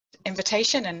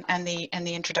invitation and the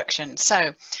introduction.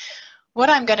 So what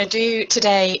I'm going to do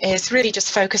today is really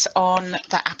just focus on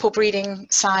the apple breeding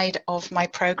side of my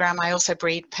program. I also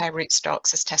breed pear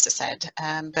rootstocks, as Tessa said,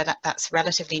 but that's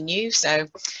relatively new. So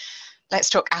let's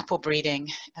talk apple breeding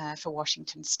for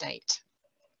Washington State.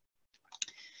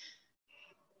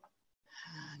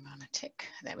 I'm on a tick.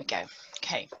 There we go.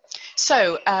 Okay.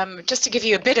 So just to give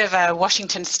you a bit of a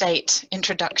Washington State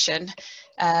introduction,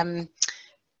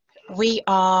 we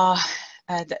are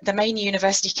the main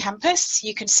university campus,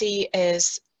 you can see,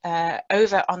 is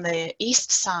over on the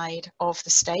east side of the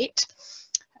state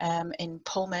in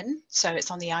Pullman. So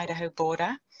it's on the Idaho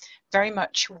border, very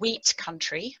much wheat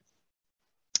country.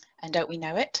 And don't we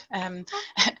know it?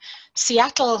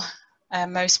 Seattle,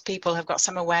 most people have got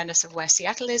some awareness of where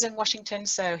Seattle is in Washington.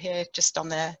 So here, just on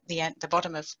the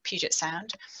bottom of Puget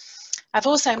Sound. I've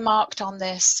also marked on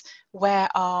this where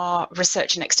our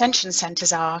research and extension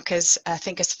centres are, because I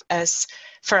think as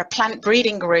for a plant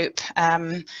breeding group,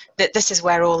 that this is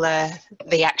where all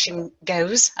the action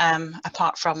goes,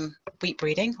 apart from wheat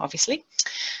breeding, obviously.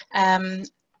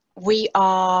 We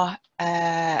have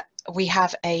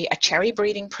a cherry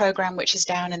breeding program, which is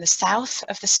down in the south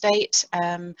of the state,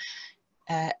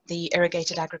 the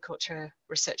Irrigated Agriculture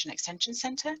Research and Extension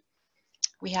Centre.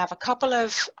 We have a couple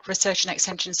of research and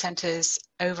extension centres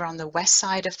over on the west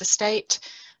side of the state,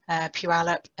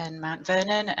 Puyallup and Mount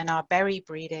Vernon, and our berry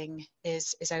breeding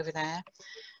is over there.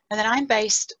 And then I'm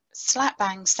based slap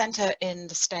bang centre in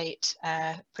the state,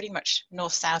 pretty much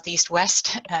north, south, east,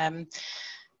 west,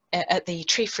 at the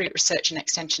Tree Fruit Research and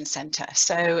Extension Centre.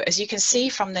 So as you can see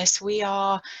from this, we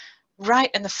are right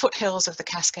in the foothills of the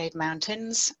Cascade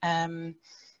Mountains.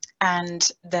 And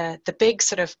the big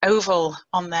sort of oval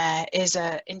on there is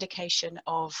an indication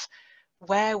of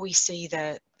where we see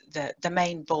the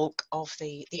main bulk of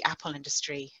the apple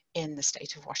industry in the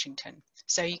state of Washington.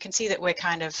 So you can see that we're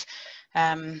kind of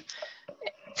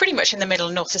pretty much in the middle,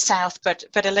 north to south, but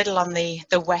a little on the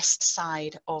west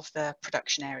side of the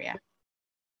production area.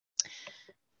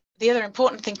 The other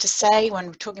important thing to say when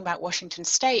we're talking about Washington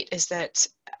State is that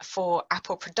for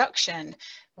apple production,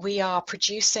 we are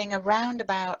producing around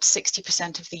about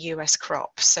 60% of the US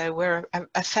crop. So we're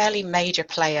a fairly major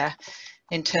player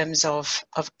in terms of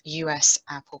US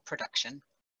apple production.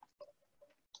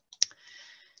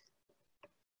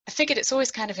 I figured it's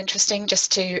always kind of interesting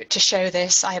just to show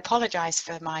this. I apologize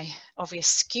for my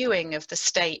obvious skewing of the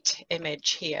state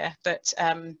image here, but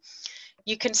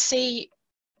you can see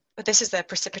this is the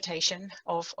precipitation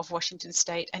of Washington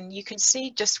State, and you can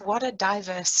see just what a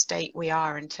diverse state we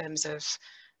are in terms of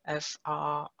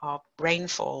our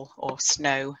rainfall or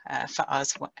snow for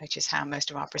us, which is how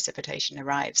most of our precipitation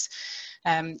arrives.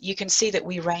 You can see that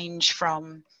we range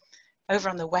from over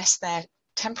on the west there,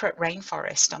 temperate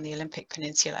rainforest on the Olympic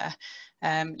Peninsula.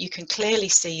 You can clearly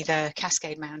see the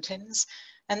Cascade Mountains,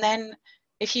 and then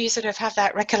if you sort of have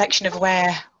that recollection of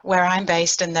where I'm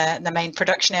based and the main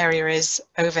production area is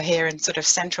over here in sort of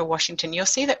central Washington, you'll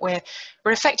see that we're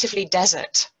effectively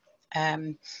desert,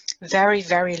 very,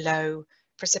 very low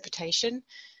precipitation,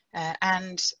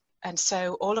 and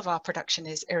so all of our production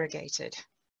is irrigated.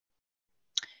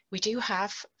 We do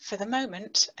have, for the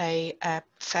moment, a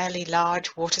fairly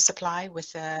large water supply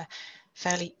with the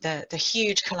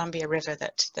huge Columbia River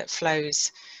that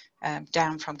flows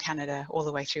down from Canada all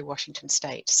the way through Washington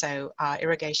State. So our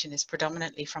irrigation is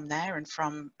predominantly from there and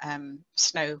from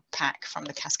snowpack from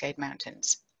the Cascade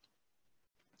Mountains.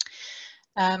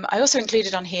 I also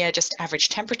included on here just average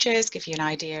temperatures, give you an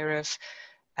idea of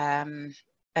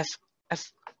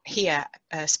here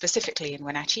specifically in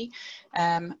Wenatchee.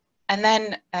 And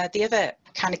then the other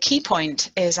kind of key point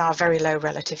is our very low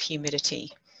relative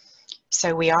humidity.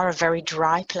 So we are a very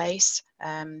dry place.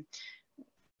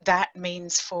 That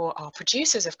means for our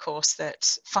producers, of course, that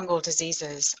fungal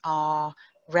diseases are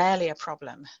rarely a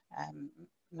problem.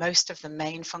 Most of the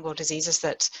main fungal diseases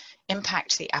that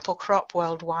impact the apple crop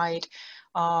worldwide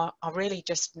are really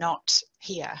just not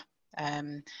here,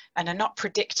 and are not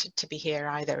predicted to be here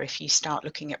either if you start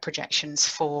looking at projections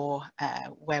for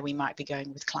where we might be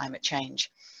going with climate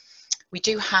change. We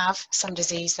do have some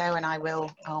disease though, and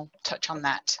I'll touch on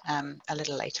that a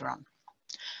little later on.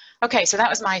 Okay, so that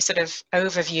was my sort of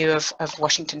overview of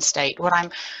Washington State. What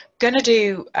I'm going to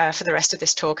do for the rest of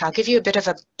this talk, I'll give you a bit of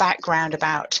a background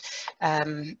about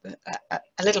a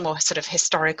little more sort of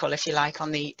historical, if you like,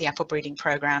 on the apple breeding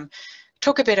program,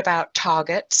 talk a bit about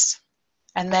targets,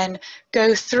 and then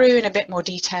go through in a bit more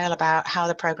detail about how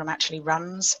the program actually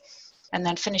runs, and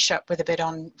then finish up with a bit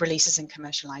on releases and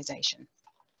commercialization.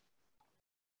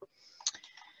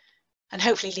 And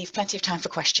hopefully leave plenty of time for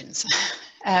questions.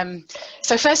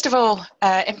 So first of all,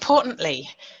 importantly,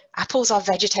 apples are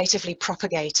vegetatively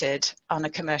propagated on a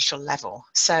commercial level.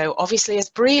 So obviously as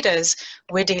breeders,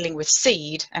 we're dealing with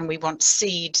seed, and we want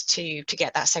seed to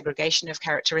get that segregation of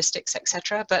characteristics,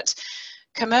 etc. But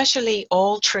commercially,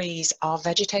 all trees are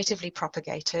vegetatively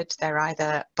propagated. They're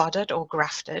either budded or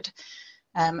grafted,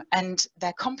 and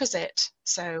they're composite.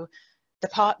 So the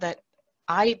part that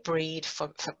I breed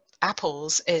for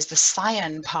apples is the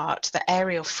scion part, the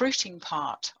aerial fruiting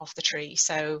part of the tree.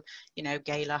 So, you know,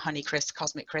 Gala, Honeycrisp,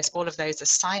 Cosmic Crisp, all of those are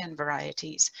scion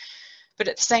varieties. But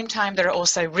at the same time, there are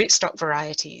also rootstock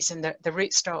varieties, and the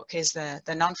rootstock is the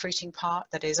non-fruiting part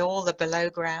that is all the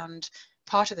below ground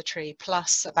part of the tree,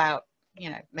 plus about, you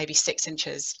know, maybe 6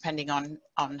 inches, depending on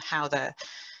how the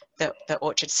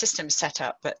orchard system is set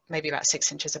up, but maybe about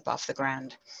 6 inches above the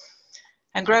ground.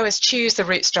 And growers choose the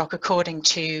rootstock according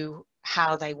to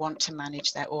how they want to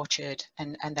manage their orchard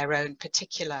and their own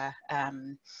particular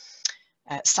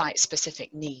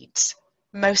site-specific needs,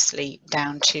 mostly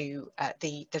down to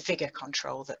the vigor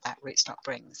control that rootstock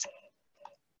brings.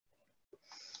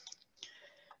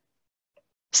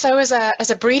 So as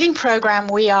a breeding program,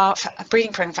 a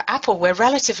breeding program for apple, we're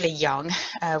relatively young.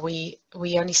 We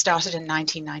only started in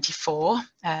 1994.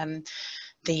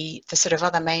 The sort of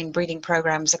other main breeding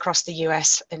programs across the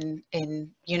US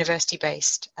in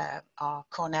university-based are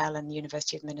Cornell and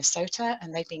University of Minnesota,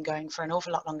 and they've been going for an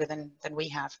awful lot longer than we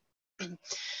have.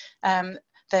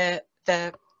 The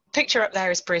picture up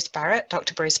there is Bruce Barrett,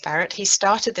 Dr. Bruce Barrett. He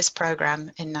started this program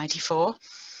in '94.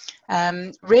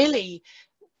 Really,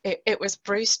 it was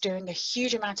Bruce doing a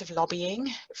huge amount of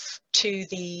lobbying to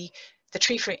the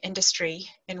tree fruit industry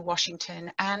in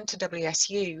Washington and to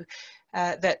WSU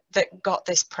that got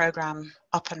this program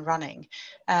up and running.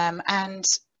 And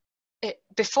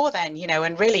before then, you know,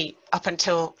 and really up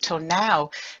until now,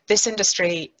 this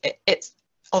industry,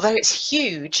 although it's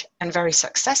huge and very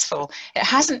successful, it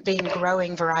hasn't been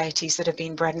growing varieties that have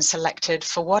been bred and selected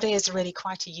for what is really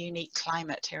quite a unique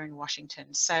climate here in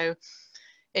Washington. So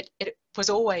it was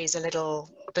always a little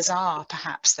bizarre,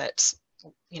 perhaps, that,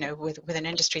 you know, with an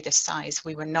industry this size,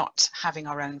 we were not having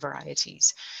our own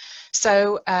varieties.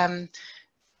 So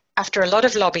after a lot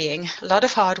of lobbying, a lot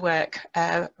of hard work,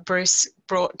 Bruce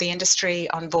brought the industry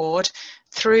on board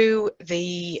through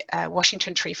the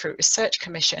Washington Tree Fruit Research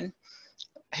Commission,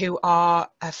 who are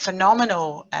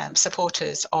phenomenal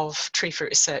supporters of tree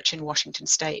fruit research in Washington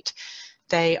State.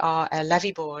 They are a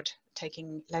levy board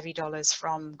taking levy dollars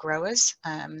from growers,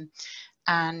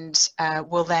 and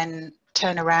will then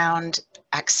turn around,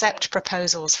 accept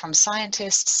proposals from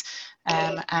scientists,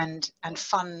 and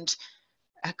fund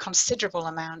a considerable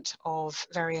amount of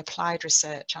very applied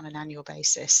research on an annual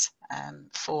basis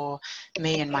for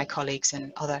me and my colleagues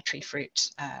and other tree fruit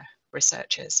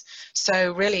researchers.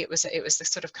 So really it was the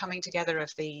sort of coming together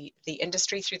of the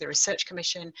industry through the Research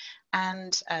Commission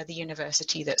and the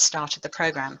university that started the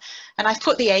program. And I've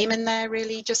put the aim in there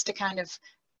really just to kind of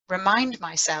remind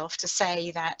myself to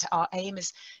say that our aim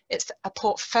is, it's a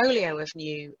portfolio of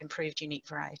new improved unique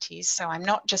varieties. So I'm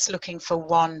not just looking for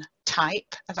one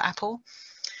type of apple,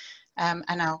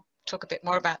 and I'll talk a bit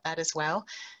more about that as well.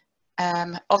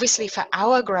 Obviously for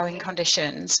our growing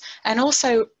conditions, and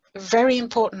also very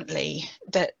importantly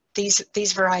that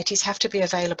these varieties have to be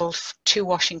available to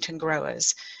Washington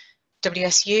growers.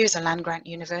 WSU is a land-grant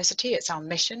university. It's our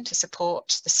mission to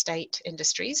support the state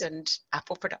industries, and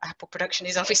apple production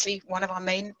is obviously one of our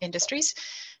main industries.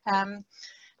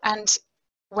 And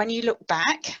when you look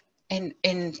back in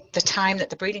the time that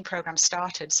the breeding program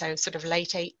started, so sort of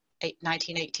late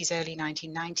 1980s, early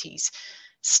 1990s,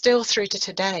 still through to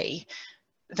today,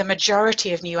 the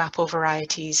majority of new apple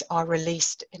varieties are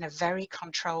released in a very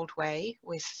controlled way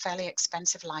with fairly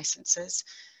expensive licenses.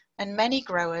 And many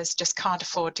growers just can't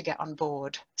afford to get on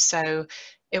board. So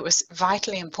it was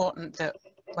vitally important that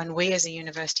when we as a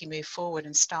university move forward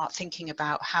and start thinking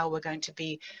about how we're going to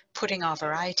be putting our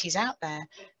varieties out there,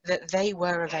 that they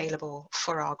were available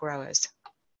for our growers.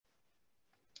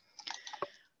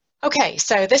 Okay,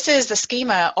 so this is the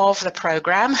schema of the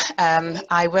program.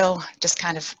 I will just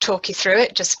kind of talk you through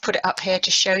it, just put it up here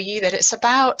to show you that it's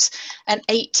about an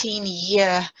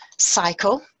 18-year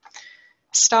cycle.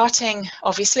 Starting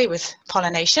obviously with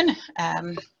pollination,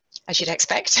 as you'd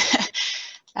expect,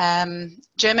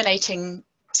 germinating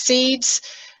seeds,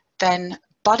 then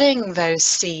budding those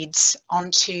seeds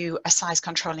onto a size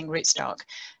controlling rootstock.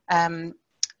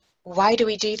 Why do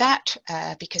we do that?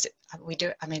 Because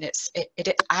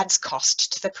it adds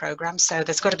cost to the program, so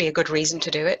there's got to be a good reason to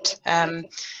do it.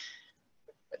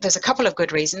 There's a couple of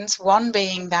good reasons. One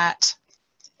being that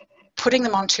putting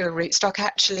them onto a rootstock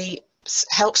actually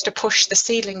helps to push the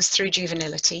seedlings through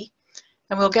juvenility.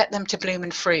 and we'll get them to bloom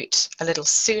and fruit a little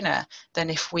sooner than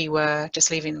if we were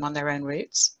just leaving them on their own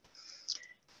roots.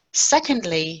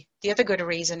 Secondly, the other good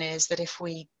reason is that if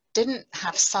we didn't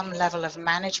have some level of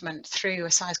management through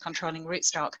a size controlling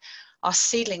rootstock, our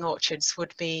seedling orchards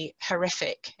would be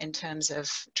horrific in terms of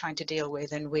trying to deal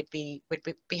with, and we'd be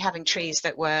having trees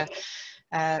that were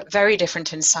very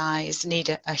different in size,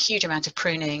 need a huge amount of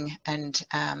pruning, and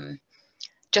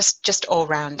just all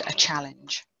round a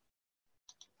challenge.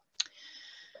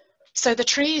 So the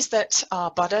trees that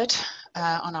are budded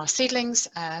on our seedlings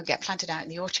get planted out in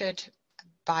the orchard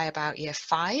by about year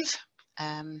 5,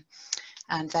 and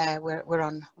there we're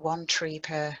on 1 tree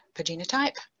per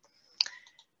genotype.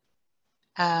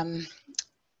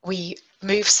 We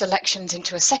move selections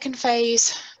into a second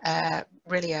phase,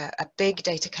 really a big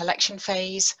data collection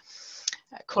phase,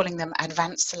 calling them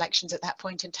advanced selections at that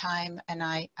point in time, and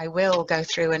I will go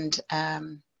through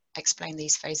and explain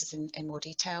these phases in more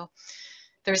detail.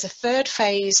 There is a third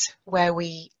phase where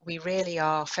we really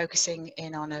are focusing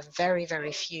in on a very,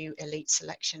 very few elite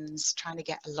selections, trying to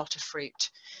get a lot of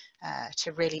fruit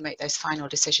to really make those final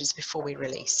decisions before we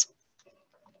release.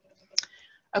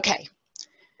 Okay,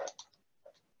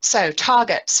 so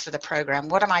targets for the program.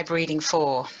 What am I breeding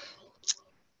for?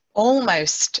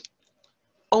 Almost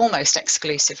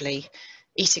exclusively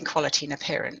eating quality and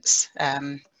appearance.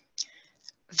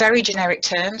 Very generic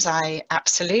terms, I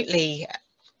absolutely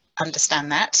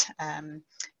understand that,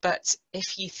 but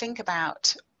if you think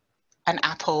about an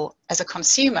apple as a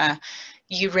consumer,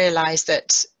 you realize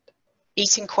that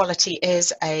eating quality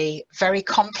is a very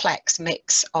complex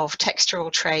mix of textural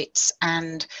traits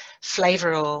and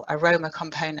flavoral aroma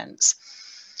components.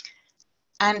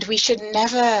 And we should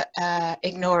never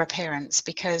ignore appearance,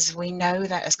 because we know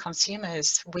that as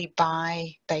consumers we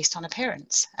buy based on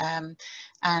appearance.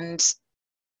 And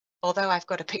although I've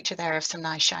got a picture there of some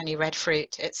nice shiny red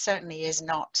fruit, it certainly is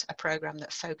not a program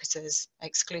that focuses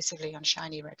exclusively on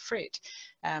shiny red fruit.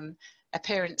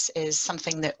 Appearance is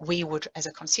something that we would, as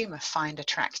a consumer, find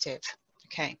attractive.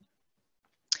 Okay.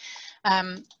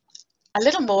 A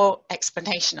little more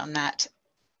explanation on that.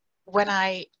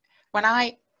 My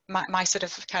sort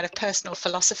of kind of personal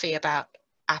philosophy about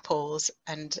apples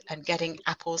and getting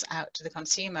apples out to the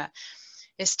consumer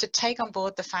is to take on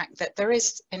board the fact that there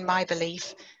is, in my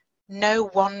belief, no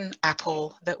one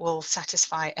apple that will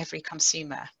satisfy every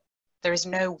consumer. There is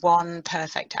no one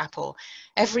perfect apple.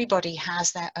 Everybody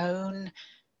has their own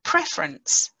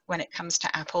preference when it comes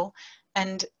to apple.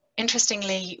 And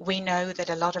interestingly, we know that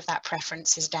a lot of that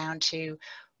preference is down to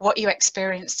what you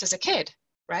experienced as a kid,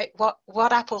 right?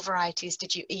 What apple varieties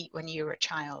did you eat when you were a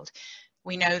child?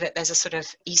 We know that there's a sort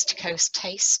of East Coast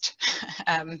taste.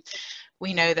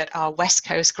 We know that our West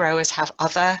Coast growers have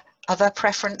other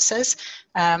preferences.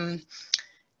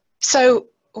 So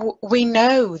we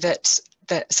know that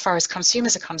as far as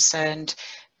consumers are concerned,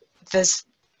 there's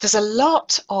a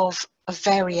lot of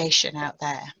variation out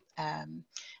there.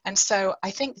 And so I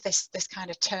think this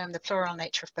kind of term, the plural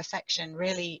nature of perfection,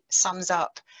 really sums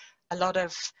up a lot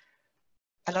of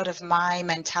my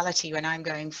mentality when I'm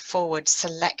going forward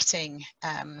selecting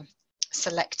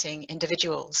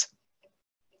individuals.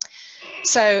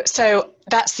 So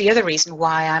that's the other reason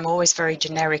why I'm always very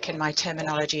generic in my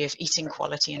terminology of eating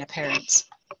quality and appearance.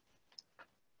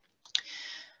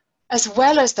 As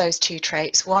well as those two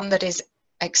traits, one that is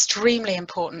extremely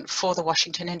important for the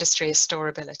Washington industry is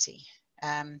storability.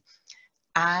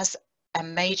 As a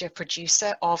major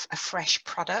producer of a fresh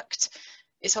product,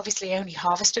 it's obviously only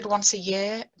harvested once a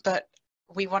year, but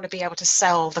we want to be able to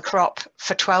sell the crop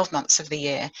for 12 months of the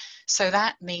year. So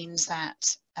that means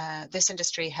that this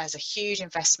industry has a huge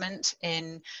investment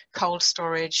in cold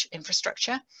storage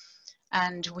infrastructure,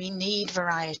 and we need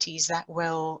varieties that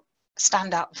will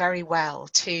stand up very well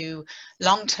to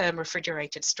long-term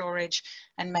refrigerated storage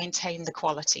and maintain the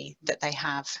quality that they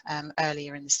have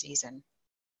earlier in the season.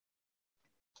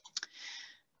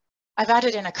 I've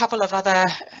added in a couple of other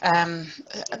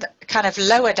kind of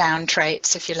lower down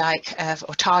traits, if you like,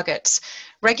 or targets.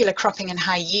 Regular cropping and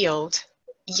high yield.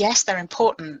 Yes, they're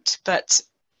important, but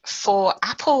for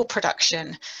apple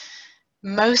production,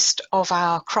 most of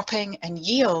our cropping and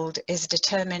yield is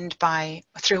determined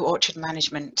through orchard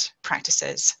management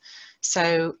practices.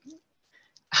 So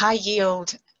high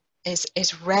yield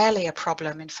is rarely a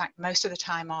problem. In fact, most of the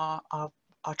time our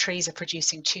trees are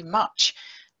producing too much,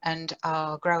 and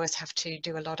our growers have to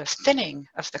do a lot of thinning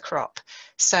of the crop.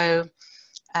 So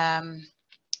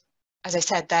as I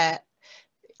said,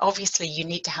 obviously you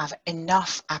need to have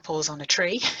enough apples on a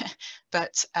tree,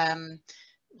 but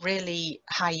really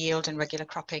high yield and regular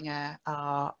cropping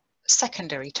are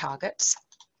secondary targets.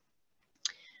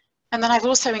 And then I've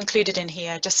also included in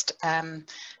here just the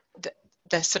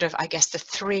sort of, I guess, the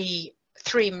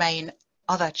three main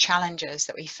other challenges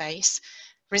that we face.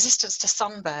 Resistance to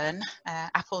sunburn.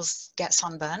 Apples get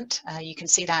sunburnt. You can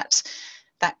see that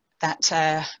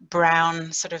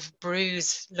brown sort of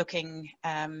bruise looking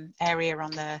area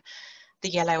on the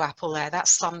yellow apple there.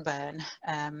 That's sunburn,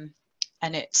 and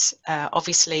it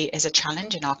obviously is a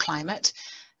challenge in our climate.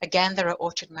 Again, there are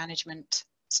orchard management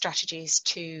strategies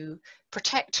to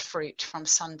protect fruit from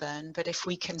sunburn, but if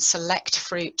we can select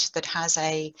fruit that has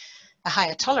a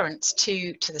higher tolerance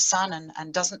to the sun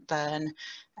and doesn't burn,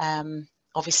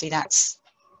 obviously that's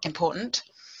important.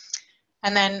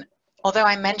 And then, although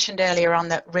I mentioned earlier on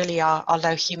that really our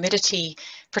low humidity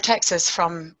protects us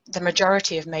from the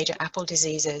majority of major apple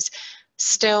diseases,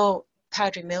 still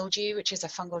powdery mildew, which is a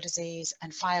fungal disease,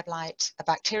 and fire blight, a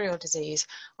bacterial disease,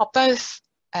 are both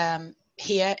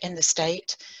here in the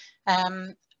state.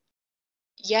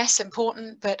 Yes,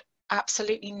 important, but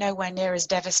absolutely nowhere near as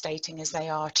devastating as they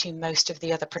are to most of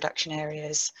the other production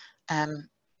areas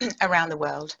around the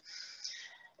world.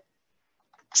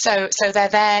 So they're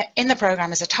there in the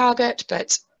program as a target,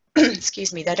 but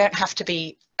excuse me, they don't have to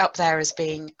be up there as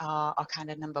being our kind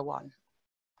of number one.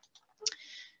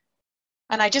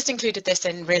 And I just included this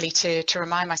in really to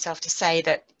remind myself to say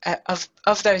that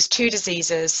of those two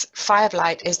diseases, fire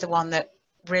blight is the one that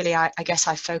really I guess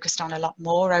I focused on a lot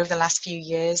more over the last few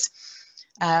years.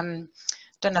 Done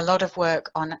a lot of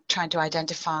work on trying to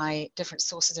identify different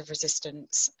sources of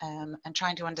resistance and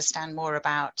trying to understand more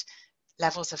about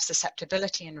levels of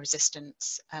susceptibility and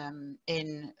resistance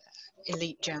in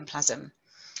elite germplasm.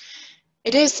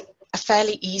 It is a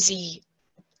fairly easy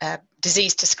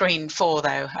disease to screen for,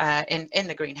 though. In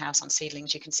the greenhouse on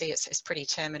seedlings, you can see it's pretty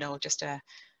terminal, just a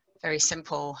very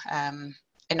simple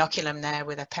inoculum there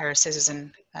with a pair of scissors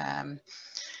and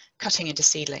cutting into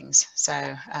seedlings.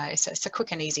 So it's a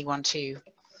quick and easy one to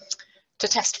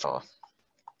test for.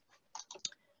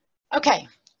 Okay,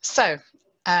 so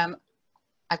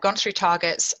I've gone through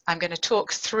targets. I'm going to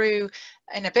talk through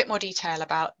in a bit more detail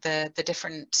about the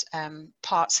different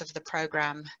parts of the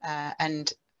program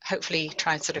and hopefully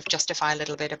try and sort of justify a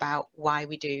little bit about why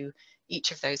we do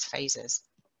each of those phases.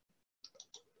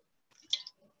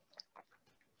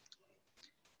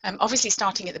 Obviously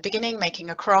starting at the beginning,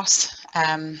 making a cross,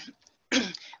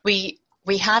 we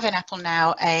have in Apple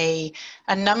now a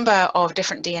number of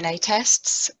different DNA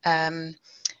tests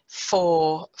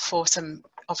for some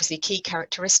obviously key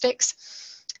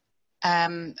characteristics.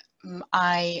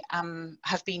 I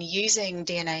have been using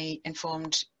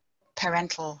DNA-informed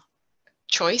parental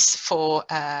choice for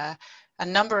a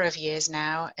number of years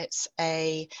now. It's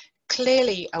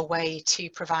clearly a way to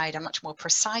provide a much more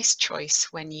precise choice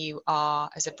when you are,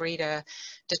 as a breeder,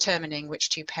 determining which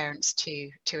two parents to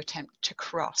attempt to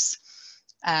cross.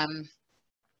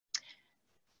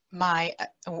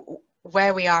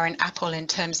 Where we are in Apple in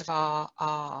terms of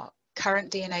our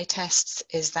current DNA tests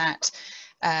is that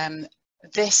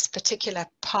this particular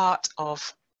part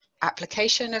of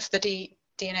application of the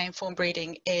DNA-informed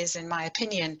breeding is, in my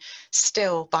opinion,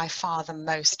 still by far the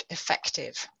most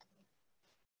effective.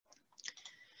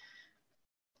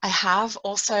 I have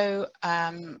also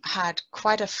had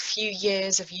quite a few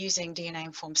years of using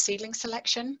DNA-informed seedling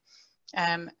selection.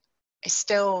 I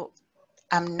still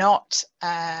am not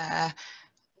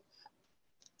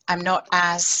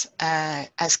as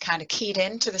kind of keyed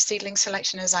into the seedling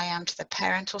selection as I am to the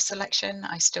parental selection.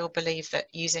 I still believe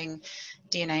that using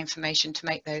DNA information to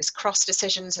make those cross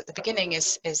decisions at the beginning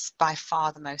is by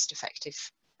far the most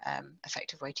effective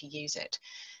way to use it.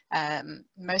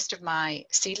 Most of my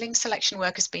seedling selection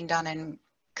work has been done in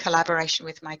collaboration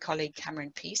with my colleague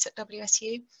Cameron Peace at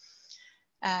WSU.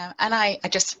 And I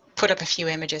just put up a few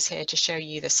images here to show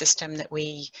you the system that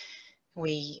we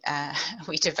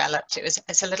developed.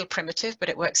 It's a little primitive, but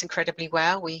it works incredibly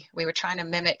well. We were trying to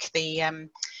mimic the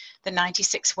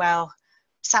 96 well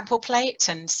sample plate,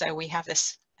 and so we have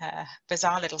this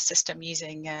bizarre little system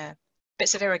using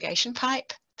bits of irrigation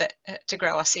pipe that to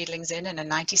grow our seedlings in a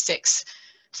 96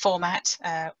 format.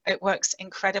 It works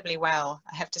incredibly well,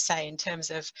 I have to say, in terms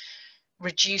of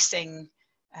reducing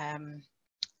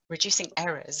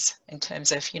errors in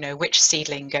terms of, which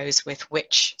seedling goes with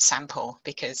which sample,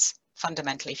 because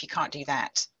fundamentally, if you can't do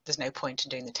that, there's no point in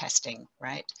doing the testing,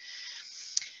 right?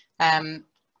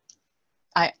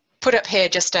 I put up here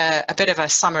just a bit of a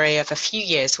summary of a few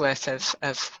years worth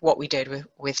of what we did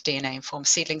with DNA-informed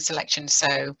seedling selection.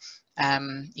 So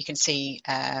you can see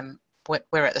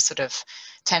we're at the sort of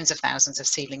tens of thousands of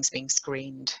seedlings being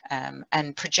screened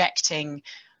and projecting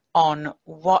on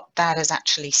what that has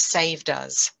actually saved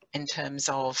us in terms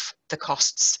of the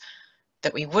costs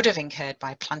that we would have incurred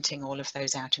by planting all of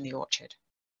those out in the orchard.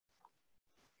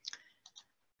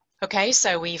 Okay,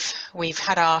 so we've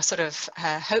had our sort of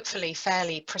hopefully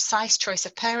fairly precise choice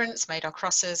of parents, made our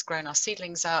crosses, grown our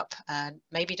seedlings up,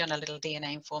 maybe done a little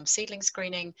DNA-informed seedling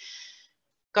screening,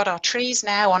 got our trees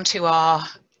now onto our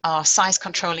size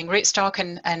controlling rootstock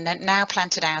and now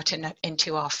planted out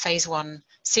into our phase 1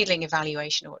 seedling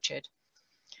evaluation orchard.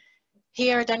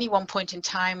 Here at any one point in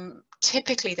time,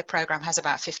 typically the program has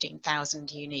about 15,000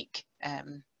 unique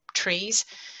trees.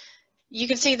 You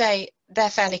can see they're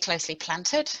fairly closely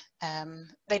planted.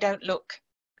 They don't look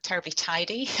terribly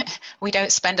tidy. We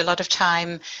don't spend a lot of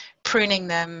time pruning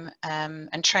them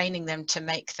and training them to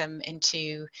make them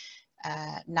into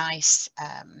nice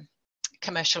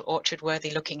commercial orchard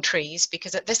worthy looking trees,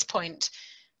 because at this point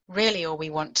really all we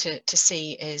want to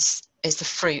see is the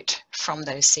fruit from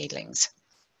those seedlings.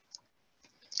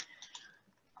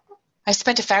 I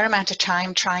spent a fair amount of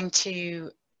time trying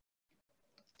to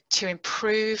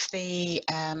improve the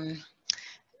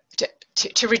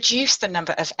to reduce the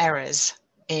number of errors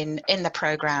in the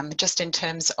program, just in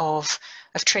terms of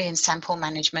tree and sample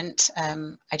management.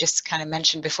 I just kind of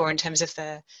mentioned before in terms of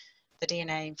the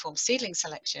DNA informed seedling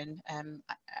selection,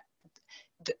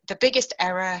 the biggest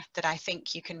error that I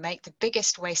think you can make, the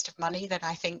biggest waste of money that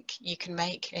I think you can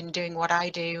make in doing what I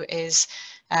do is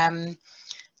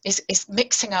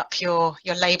mixing up your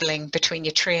labeling between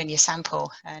your tree and your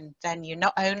sample. And then you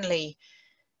not only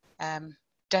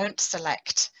don't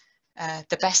select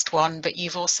the best one, but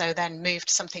you've also then moved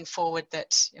something forward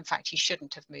that in fact you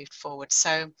shouldn't have moved forward.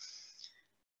 So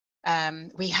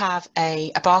we have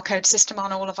a barcode system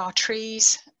on all of our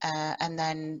trees, and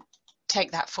then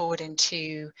take that forward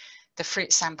into the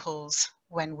fruit samples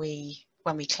when we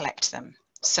collect them.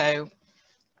 So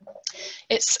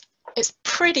it's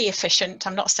pretty efficient.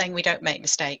 I'm not saying we don't make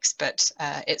mistakes, but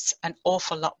it's an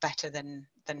awful lot better than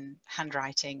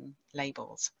handwriting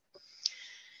labels.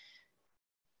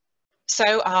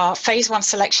 So our phase 1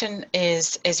 selection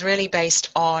is really based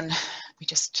on, we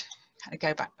just kind of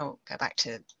go back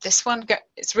to this one.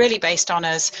 It's really based on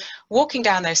us walking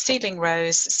down those seedling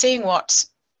rows, seeing what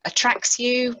attracts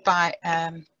you by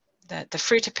the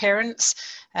fruit appearance,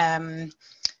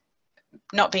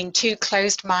 not being too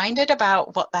closed-minded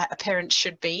about what that appearance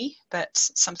should be, but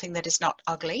something that is not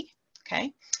ugly,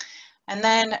 okay? And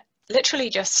then literally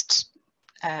just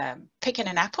picking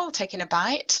an apple, taking a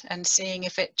bite, and seeing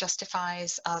if it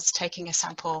justifies us taking a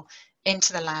sample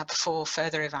into the lab for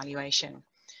further evaluation.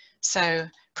 So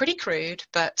pretty crude,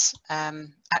 but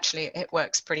actually it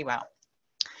works pretty well.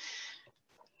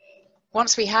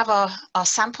 Once we have our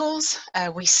samples,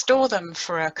 we store them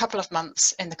for a couple of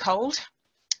months in the cold,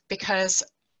 because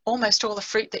almost all the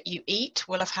fruit that you eat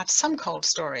will have had some cold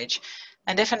storage.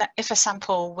 And if a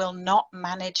sample will not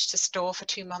manage to store for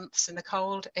 2 months in the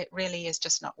cold, it really is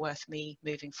just not worth me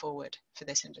moving forward for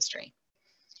this industry.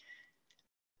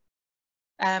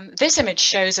 This image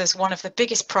shows us one of the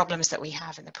biggest problems that we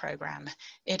have in the program.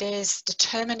 It is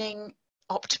determining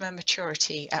optimum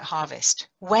maturity at harvest.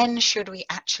 When should we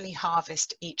actually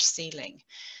harvest each seedling?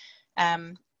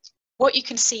 What you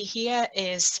can see here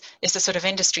is the sort of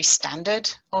industry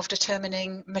standard of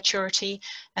determining maturity,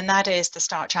 and that is the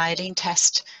starch iodine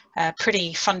test.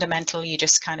 Pretty fundamental. You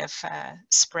just kind of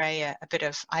spray a bit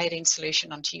of iodine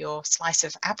solution onto your slice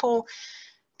of apple.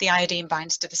 The iodine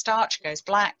binds to the starch, goes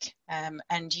black,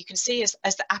 and you can see as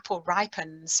the apple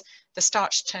ripens, the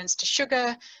starch turns to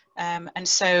sugar, and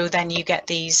so then you get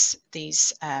these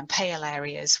pale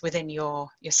areas within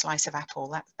your slice of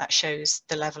apple. That shows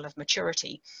the level of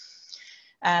maturity.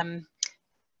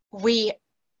 We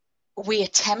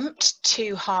attempt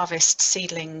to harvest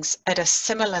seedlings at a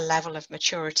similar level of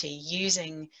maturity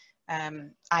using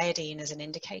iodine as an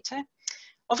indicator.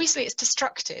 Obviously, it's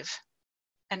destructive,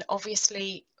 and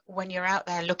obviously, when you're out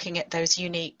there looking at those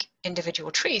unique individual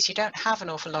trees, you don't have an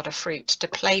awful lot of fruit to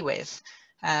play with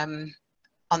on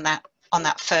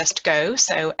that first go.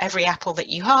 So every apple that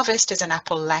you harvest is an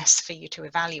apple less for you to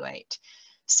evaluate.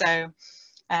 So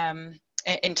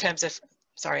in terms of,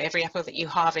 sorry, every apple that you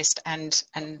harvest and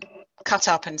cut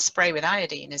up and spray with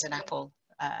iodine is an apple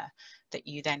that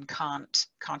you then can't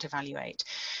evaluate.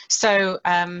 So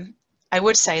I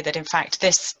would say that in fact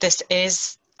this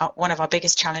is one of our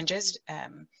biggest challenges,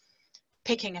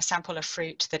 picking a sample of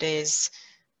fruit that is,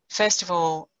 first of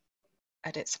all,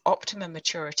 at its optimum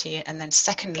maturity, and then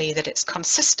secondly, that it's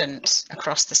consistent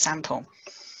across the sample.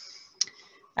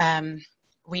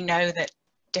 We know that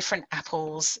different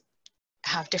apples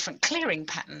have different clearing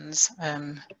patterns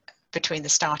between the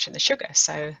starch and the sugar,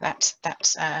 so that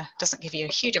doesn't give you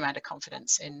a huge amount of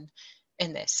confidence in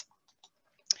this.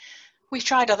 We've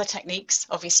tried other techniques,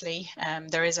 obviously.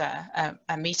 There is a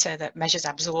meter that measures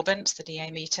absorbance, the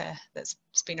DA meter, that's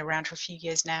been around for a few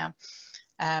years now.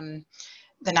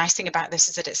 The nice thing about this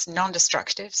is that it's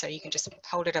non-destructive, so you can just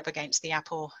hold it up against the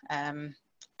apple,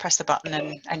 press the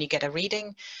button, and you get a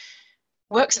reading.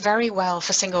 Works very well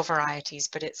for single varieties,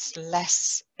 but it's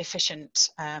less efficient,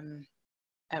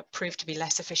 proved to be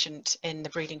less efficient in the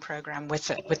breeding program with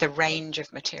the range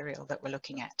of material that we're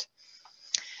looking at.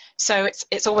 So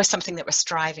it's always something that we're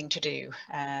striving to do,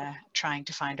 trying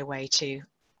to find a way to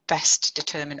best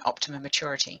determine optimum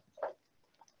maturity.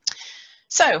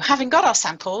 So having got our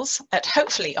samples at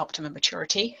hopefully optimum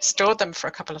maturity, stored them for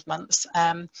a couple of months,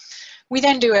 we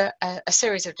then do a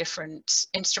series of different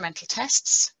instrumental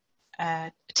tests.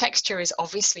 Texture is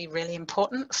obviously really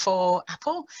important for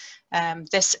apple.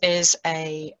 This is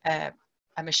a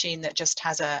machine that just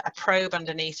has a probe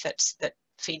underneath that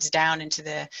feeds down into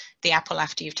the apple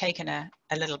after you've taken a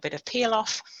little bit of peel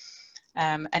off,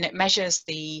 and it measures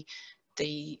the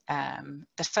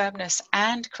firmness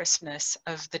and crispness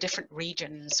of the different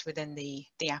regions within the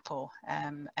apple,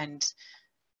 and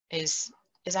is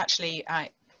actually,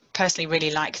 I personally really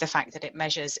like the fact that it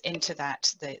measures into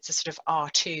that, it's a sort of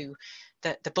R2,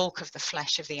 the bulk of the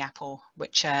flesh of the apple,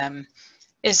 which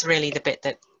is really the bit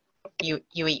that you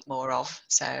eat more of.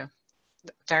 So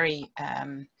very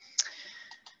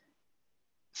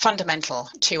fundamental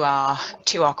to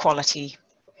our quality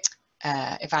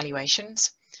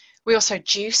evaluations. We also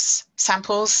juice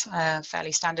samples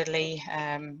fairly standardly,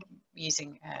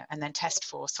 using and then test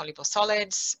for soluble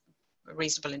solids, a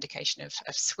reasonable indication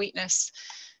of sweetness,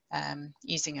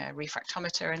 using a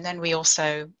refractometer, and then we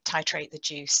also titrate the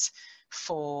juice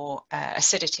for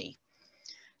acidity.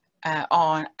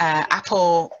 On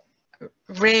apple,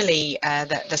 really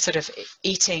the sort of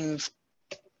eating,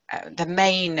 the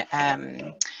main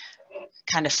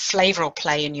kind of flavoral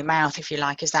play in your mouth, if you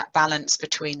like, is that balance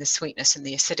between the sweetness and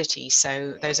the acidity.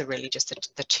 So those are really just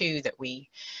the two that we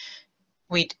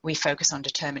focus on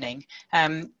determining.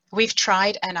 We've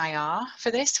tried NIR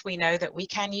for this. We know that we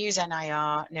can use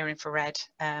NIR, near infrared,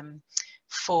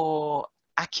 for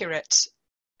accurate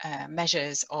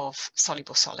measures of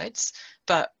soluble solids,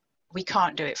 but we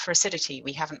can't do it for acidity.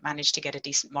 We haven't managed to get a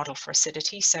decent model for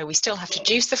acidity, so we still have to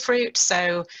juice the fruit,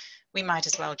 so we might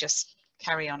as well just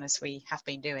carry on as we have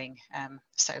been doing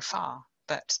so far.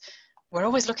 But we're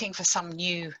always looking for some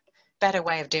new, better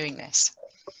way of doing this.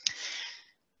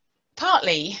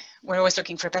 Partly, we're always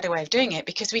looking for a better way of doing it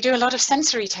because we do a lot of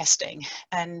sensory testing.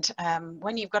 And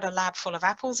when you've got a lab full of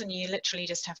apples and you literally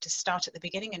just have to start at the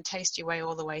beginning and taste your way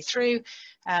all the way through,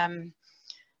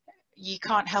 you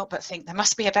can't help but think there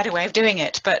must be a better way of doing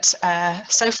it. But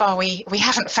so far we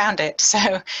haven't found it.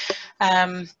 So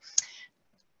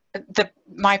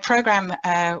my program,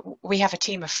 we have a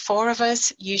team of 4 of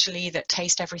us, usually, that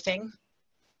taste everything.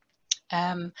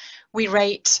 We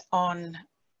rate on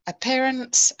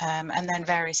appearance, and then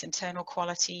various internal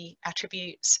quality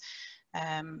attributes,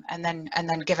 and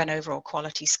then give an overall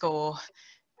quality score.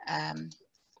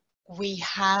 We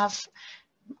have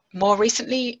more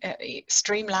recently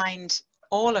streamlined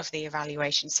all of the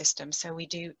evaluation systems, so we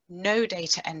do no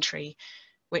data entry,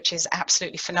 which is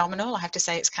absolutely phenomenal. I have to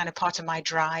say it's kind of part of my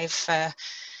drive for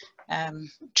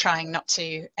trying not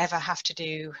to ever have to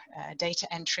do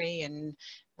data entry and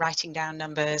writing down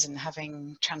numbers and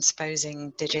having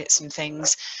transposing digits and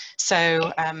things.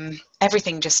 So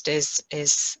everything just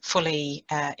is fully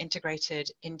integrated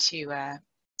into a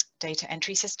data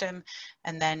entry system,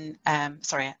 and then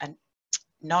sorry, a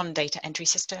non-data entry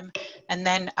system, and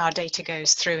then our data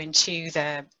goes through into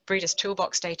the Breeders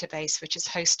Toolbox database, which is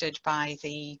hosted by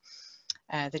the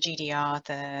GDR,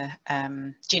 the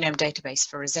genome database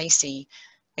for Rosaceae.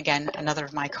 Again, another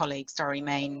of my colleagues, Dory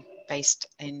Main, based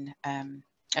in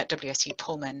at WSU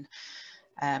Pullman.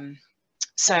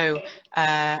 So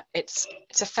it's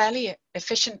a fairly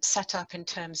efficient setup in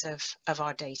terms of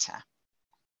our data.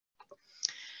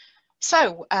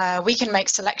 So we can make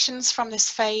selections from this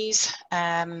phase,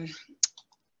 and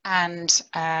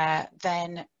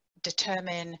then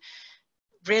determine,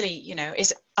 really, you know,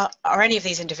 are any of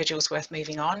these individuals worth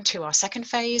moving on to our second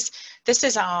phase? This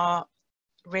is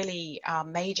really our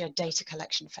major data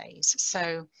collection phase.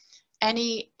 So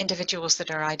any individuals that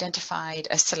are identified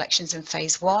as selections in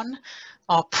phase 1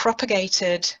 are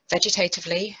propagated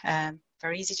vegetatively,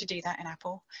 very easy to do that in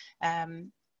apple,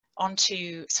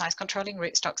 onto size controlling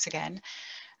rootstocks again.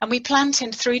 And we plant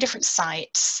in 3 different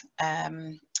sites,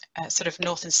 sort of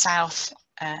north and south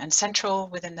and central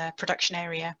within the production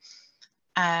area,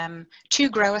 2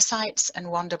 grower sites and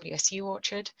 1 WSU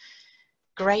orchard.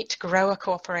 great grower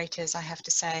cooperators, I have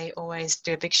to say. Always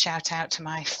do a big shout out to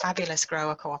my fabulous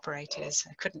grower cooperators.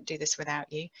 I couldn't do this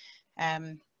without you.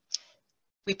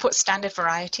 We put standard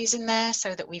varieties in there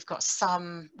so that we've got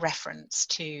some reference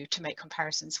to make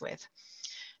comparisons with.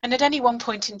 And at any one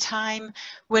point in time,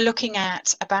 we're looking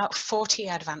at about 40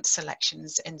 advanced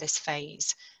selections in this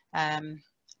phase.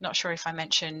 Not sure if I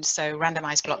mentioned, so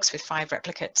randomized blocks with 5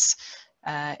 replicates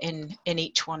in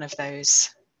each one of those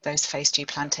phase 2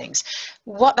 plantings.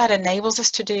 What that enables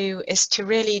us to do is to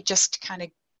really just kind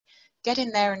of get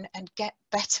in there and get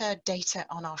better data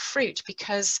on our fruit,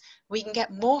 because we can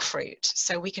get more fruit,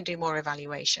 so we can do more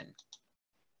evaluation.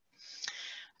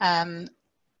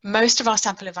 Most of our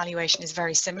sample evaluation is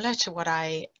very similar to what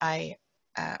I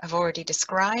have already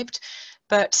described,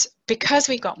 but because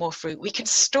we've got more fruit, we can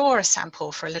store a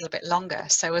sample for a little bit longer.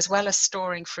 So as well as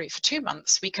storing fruit for 2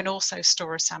 months, we can also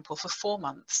store a sample for 4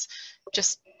 months,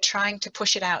 just trying to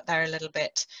push it out there a little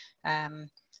bit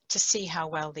to see how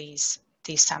well these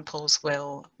samples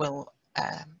will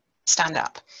stand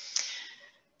up.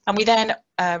 And we then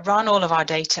run all of our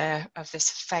data of this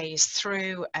phase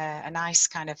through a nice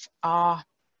kind of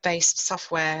R-based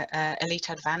software, Elite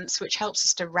Advance, which helps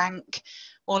us to rank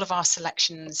all of our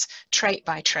selections trait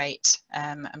by trait,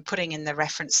 and putting in the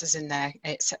references in there.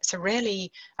 It's a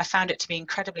really, I found it to be an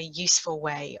incredibly useful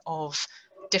way of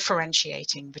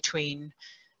differentiating between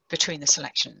the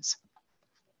selections.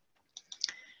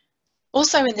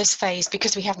 Also in this phase,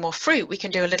 because we have more fruit, we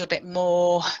can do a little bit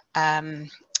more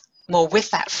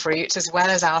with that fruit, as well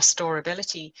as our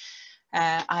storability.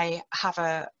 I have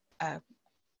a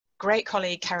great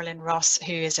colleague, Carolyn Ross,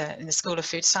 who is in the School of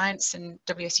Food Science in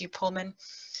WSU Pullman.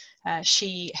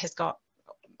 She has got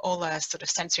all the sort of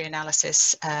sensory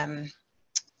analysis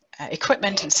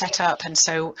equipment and setup, and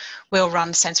so we'll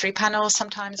run sensory panels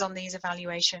sometimes on these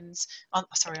evaluations, on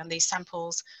these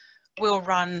samples. We'll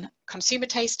run consumer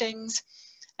tastings,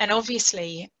 and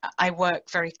obviously I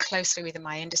work very closely with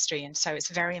my industry, and so it's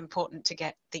very important to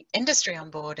get the industry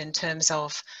on board in terms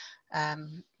of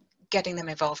getting them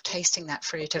involved, tasting that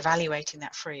fruit, evaluating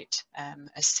that fruit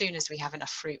as soon as we have enough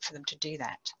fruit for them to do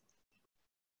that.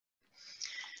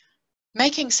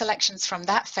 Making selections from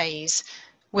that phase,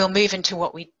 we'll move into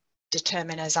what we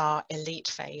determine as our elite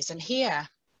phase, and here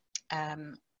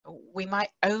we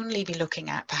might only be looking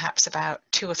at perhaps about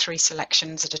 2 or 3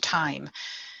 selections at a time.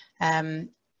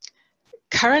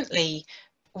 Currently,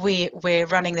 we're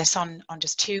running this on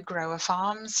just 2 grower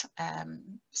farms,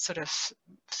 sort of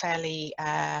fairly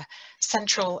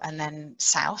central and then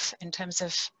south in terms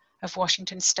of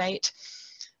Washington State.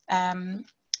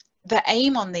 The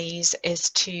aim on these is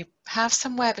to have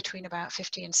somewhere between about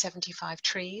 50 and 75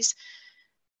 trees.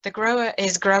 The grower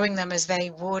is growing them as they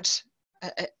would,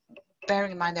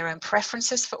 bearing in mind their own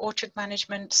preferences for orchard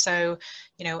management. So,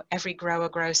 you know, every grower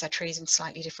grows their trees in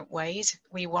slightly different ways.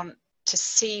 We want to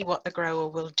see what the grower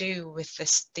will do with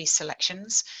these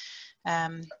selections.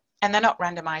 And they're not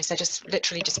randomized, they're just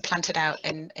literally just planted out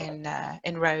in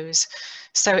rows.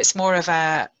 So it's more of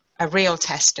a real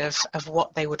test of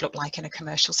what they would look like in a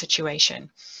commercial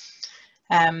situation.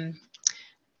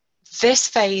 This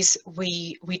phase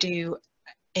we do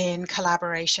in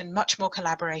collaboration, much more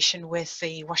collaboration with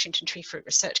the Washington Tree Fruit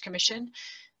Research Commission,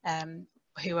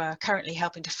 who are currently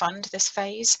helping to fund this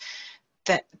phase.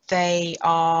 That they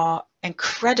are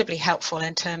incredibly helpful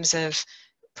in terms of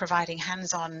providing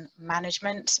hands-on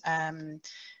management,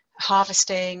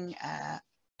 harvesting,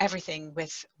 everything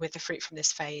with the fruit from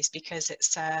this phase, because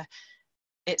it's a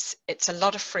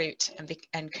lot of fruit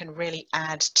and can really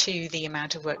add to the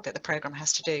amount of work that the program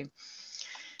has to do.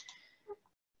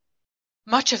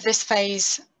 Much of this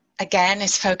phase, again,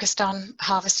 is focused on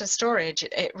harvest and storage.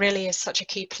 It really is such a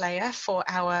key player for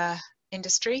our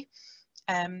industry.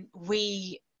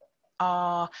 We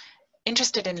are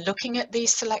interested in looking at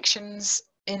these selections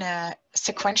in a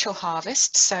sequential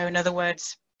harvest. So in other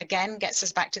words, again, gets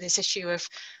us back to this issue of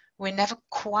we're never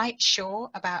quite sure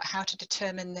about how to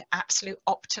determine the absolute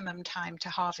optimum time to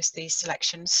harvest these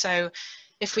selections. So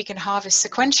if we can harvest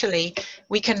sequentially,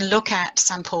 we can look at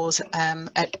samples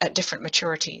at different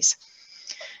maturities.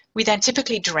 We then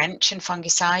typically drench in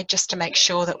fungicide just to make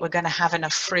sure that we're going to have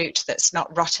enough fruit that's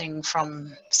not rotting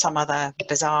from some other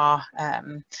bizarre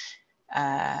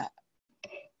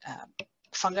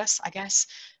fungus, I guess.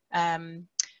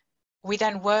 We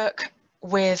then work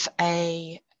with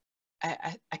a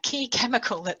key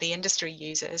chemical that the industry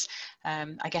uses.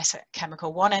 I guess a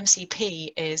chemical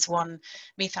 1-MCP is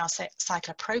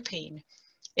 1-methylcyclopropene.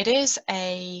 It is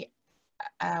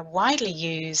widely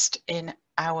used in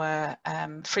our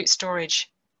fruit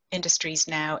storage industries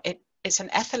now. It's an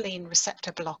ethylene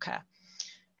receptor blocker.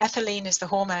 ethylene is the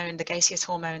hormone, the gaseous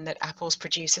hormone that apples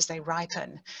produce as they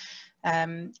ripen.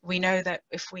 We know that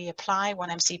if we apply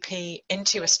 1-MCP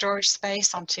into a storage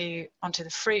space, onto the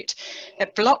fruit,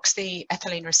 it blocks the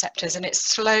ethylene receptors and it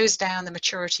slows down the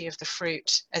maturity of the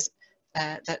fruit, as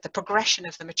the progression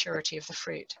of the maturity of the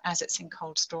fruit as it's in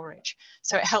cold storage.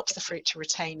 So it helps the fruit to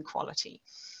retain quality.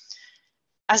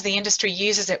 As the industry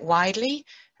uses it widely,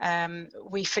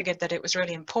 we figured that it was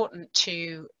really important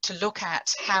to look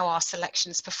at how our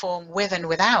selections perform with and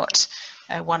without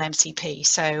 1-MCP.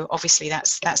 So obviously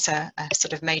that's a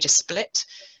sort of major split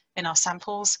in our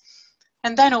samples.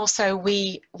 And then also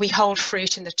we hold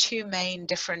fruit in the two main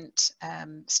different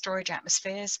storage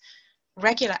atmospheres.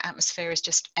 Regular atmosphere is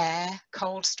just air,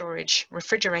 cold storage,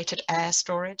 refrigerated air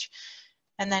storage.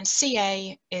 And then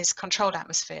CA is controlled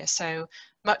atmosphere. So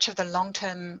much of the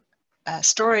long-term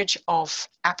storage of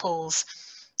apples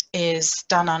is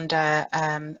done under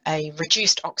a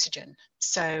reduced oxygen.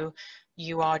 So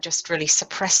you are just really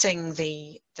suppressing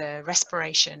the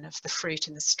respiration of the fruit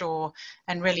in the store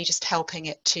and really just helping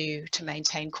it to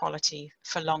maintain quality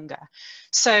for longer.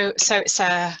 So it's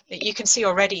you can see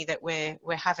already that we're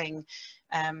having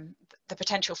the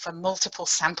potential for multiple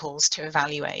samples to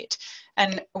evaluate,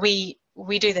 and we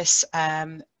do this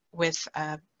with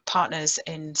partners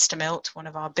in Stamilt, one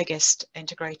of our biggest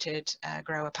integrated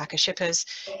grower packer shippers,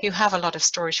 who have a lot of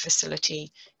storage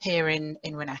facility here in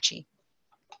Wenatchee.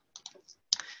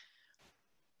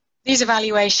 These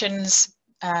evaluations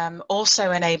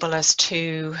also enable us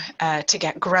to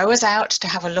get growers out to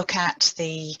have a look at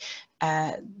the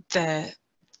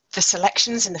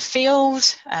selections in the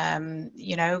field.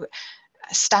 You know,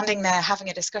 standing there having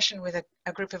a discussion with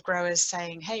a group of growers,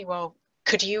 saying, "Hey, well,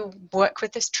 could you work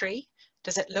with this tree?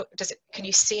 Can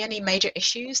you see any major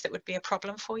issues that would be a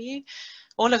problem for you?"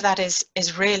 All of that is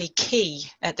really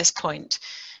key at this point.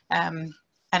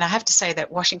 And I have to say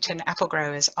that Washington apple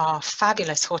growers are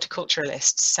fabulous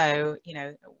horticulturalists. So, you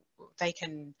know, they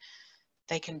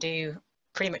can do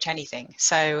pretty much anything.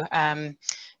 So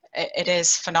it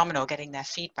is phenomenal getting their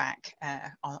feedback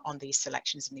on these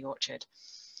selections in the orchard.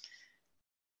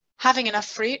 Having enough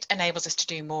fruit enables us to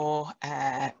do more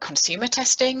consumer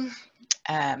testing.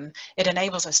 It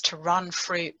enables us to run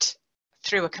fruit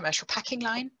through a commercial packing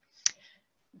line.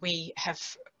 We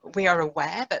are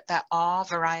aware that there are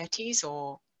varieties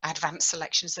or advanced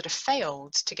selections that have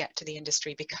failed to get to the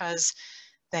industry because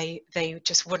they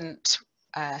just wouldn't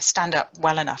stand up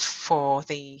well enough for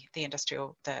the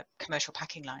industrial, the commercial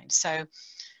packing line. So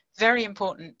very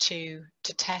important to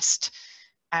test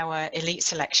our elite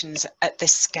selections at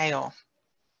this scale.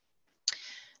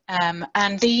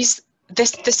 And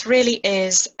this really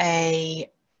is a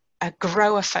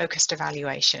grower-focused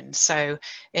evaluation. So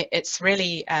it's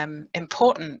really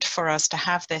important for us to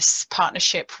have this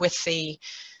partnership with the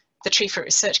Tree Fruit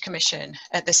Research Commission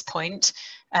at this point.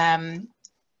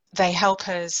 They help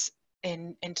us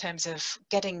in terms of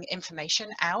getting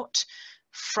information out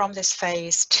from this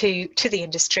phase to the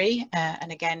industry.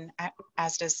 And again,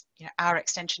 as does, you know, our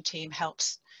extension team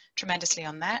helps tremendously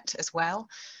on that as well.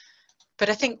 But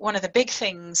I think one of the big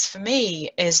things for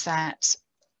me is that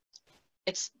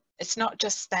it's not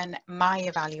just then my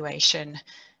evaluation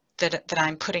that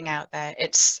I'm putting out there.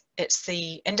 It's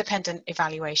the independent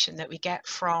evaluation that we get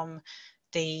from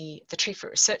the Tree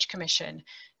Fruit Research Commission.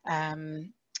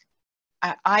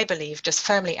 I believe just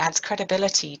firmly adds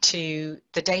credibility to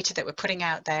the data that we're putting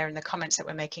out there and the comments that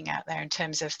we're making out there in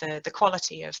terms of the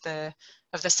quality of the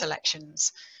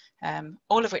selections.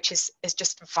 All of which is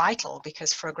just vital,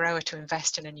 because for a grower to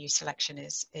invest in a new selection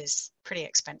is pretty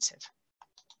expensive.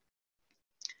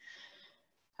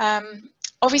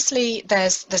 Obviously,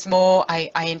 there's more.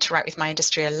 I interact with my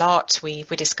industry a lot. We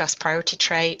discuss priority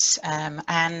traits,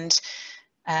 and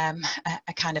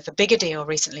a kind of a bigger deal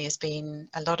recently has been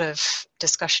a lot of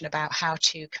discussion about how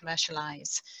to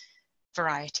commercialize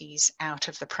varieties out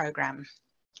of the program.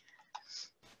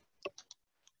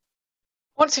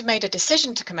 Once we've made a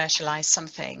decision to commercialize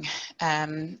something,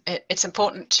 it's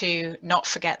important to not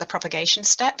forget the propagation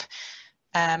step.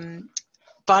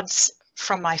 Buds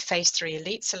from my phase 3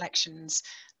 elite selections,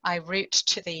 I route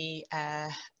to the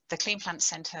Clean Plant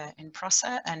Center in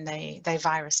Prosser, and they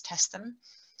virus test them.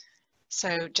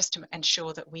 So just to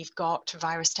ensure that we've got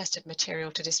virus tested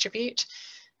material to distribute.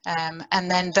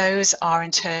 And then those are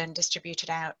in turn distributed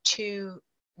out to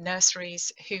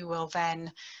nurseries who will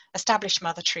then establish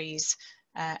mother trees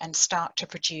and start to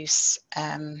produce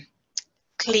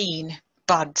clean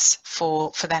buds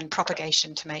for then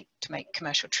propagation to make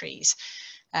commercial trees.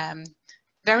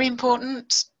 Very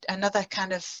important. Another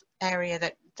kind of area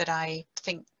that that I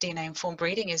think DNA-informed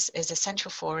breeding is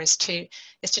essential for is to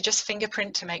just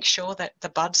fingerprint to make sure that the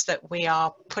buds that we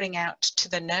are putting out to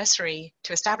the nursery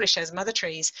to establish as mother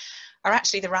trees are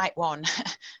actually the right one,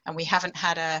 and we haven't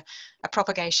had a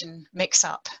propagation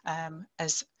mix-up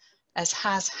as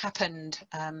has happened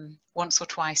once or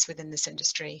twice within this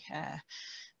industry,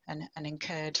 and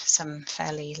incurred some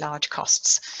fairly large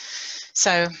costs.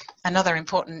 So another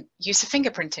important use of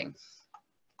fingerprinting.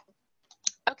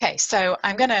 Okay, so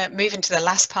I'm going to move into the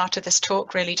last part of this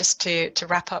talk, really just to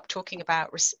wrap up talking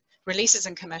about releases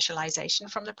and commercialization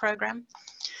from the program.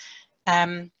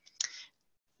 WA2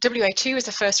 is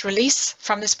the first release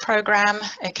from this program.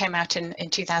 It came out in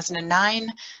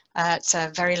 2009. It's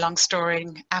a very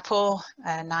long-storing apple,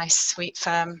 a nice, sweet,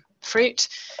 firm fruit.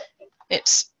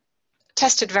 It's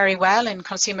tested very well in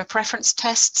consumer preference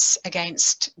tests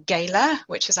against Gala,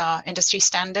 which is our industry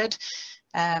standard.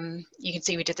 You can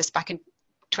see we did this back in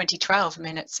 2012. I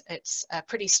mean, it's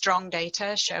pretty strong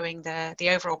data showing the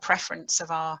overall preference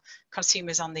of our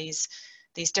consumers on these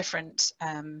different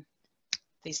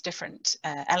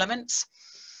elements.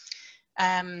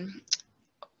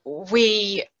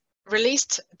 We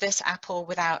released this apple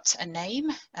without a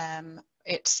name.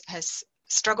 It has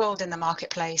struggled in the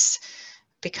marketplace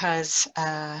because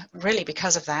really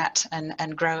because of that,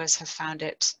 and growers have found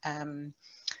it.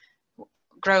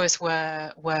 Growers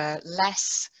were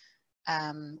less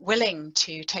willing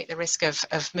to take the risk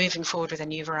of moving forward with a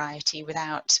new variety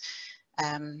without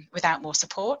more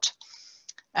support.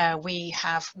 We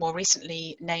have more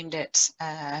recently named it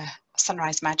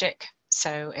Sunrise Magic,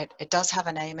 so it does have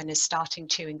a name and is starting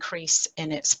to increase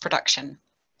in its production.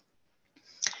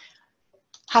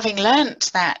 Having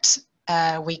learnt that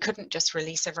we couldn't just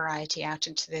release a variety out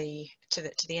into the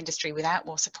industry without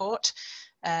more support,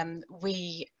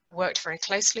 we worked very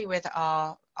closely with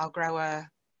our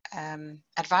grower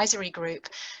advisory group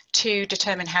to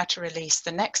determine how to release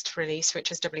the next release, which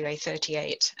is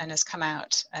WA38, and has come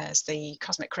out as the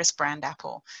Cosmic Crisp brand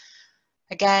apple.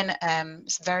 Again,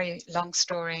 it's a very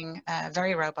long-storing,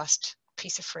 very robust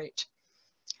piece of fruit.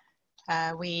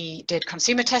 We did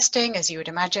consumer testing, as you would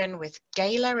imagine, with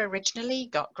Gala originally,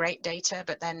 got great data,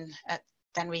 but then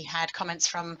we had comments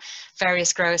from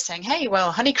various growers saying, hey,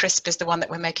 well, Honeycrisp is the one that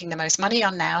we're making the most money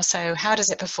on now, so how does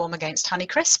it perform against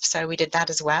Honeycrisp? So we did that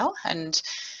as well, and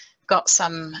got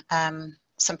some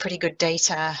pretty good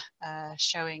data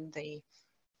showing the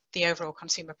overall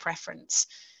consumer preference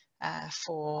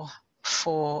for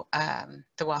the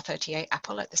WA38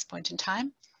 apple at this point in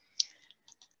time.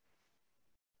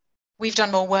 We've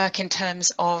done more work in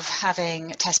terms of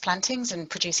having test plantings and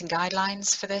producing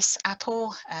guidelines for this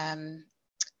apple.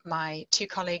 My two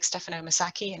colleagues, Stefano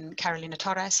Masaki and Carolina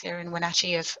Torres here in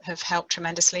Wenatchee, have helped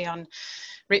tremendously on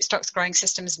rootstocks, growing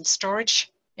systems and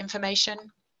storage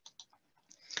information.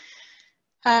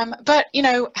 But, you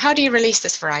know, how do you release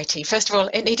this variety? First of all,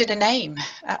 it needed a name.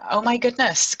 Oh my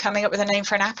goodness, coming up with a name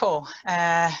for an apple.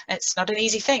 It's not an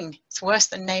easy thing. It's worse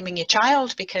than naming your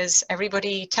child because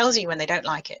everybody tells you when they don't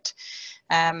like it.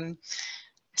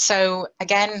 So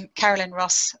again, Carolyn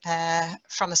Ross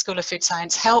from the School of Food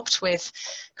Science helped with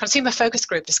consumer focus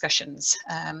group discussions,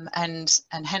 and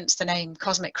hence the name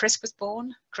Cosmic Crisp was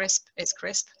born. Crisp, it's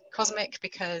crisp. Cosmic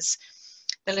because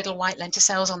the little white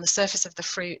lenticels on the surface of the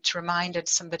fruit reminded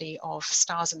somebody of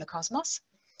stars in the cosmos.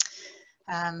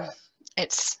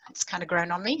 It's kind of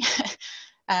grown on me.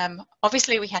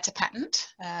 Obviously, we had to patent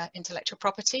intellectual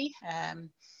property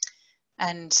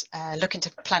and look into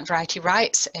plant variety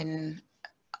rights in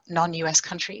non-US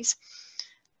countries,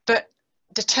 but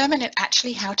determine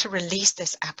actually how to release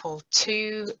this apple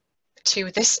to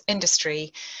this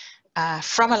industry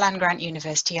from a land-grant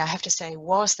university, I have to say,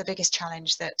 was the biggest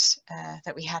challenge that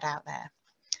we had out there.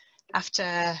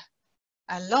 After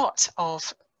a lot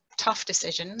of tough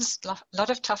decisions, a lot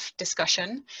of tough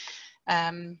discussion,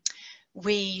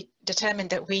 we determined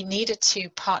that we needed to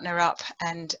partner up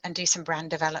and do some brand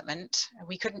development.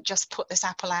 We couldn't just put this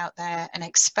apple out there and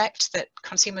expect that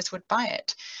consumers would buy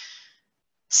it.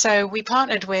 So we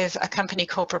partnered with a company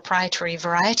called Proprietary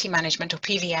Variety Management, or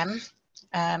PVM,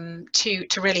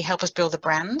 to really help us build the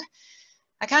brand.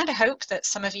 I kind of hope that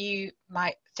some of you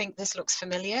might think this looks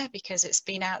familiar because it's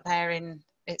been out there in,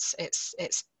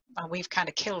 we've kind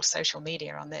of killed social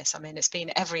media on this. I mean, it's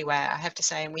been everywhere, I have to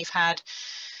say, and we've had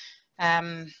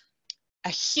a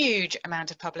huge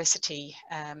amount of publicity,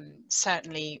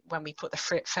 certainly when we put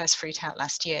the first fruit out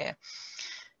last year.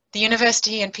 The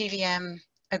university and PVM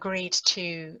agreed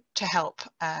to help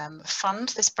fund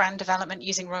this brand development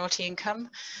using royalty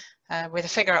income with a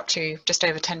figure up to just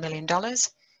over $10 million.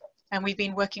 And we've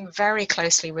been working very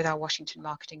closely with our Washington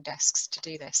marketing desks to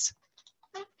do this.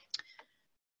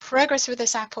 progress with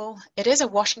this apple, it is a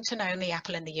Washington only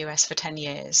apple in the US for 10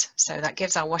 years. So that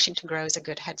gives our Washington growers a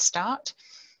good head start.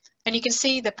 And you can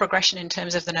see the progression in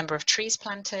terms of the number of trees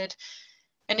planted.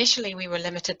 Initially, we were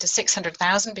limited to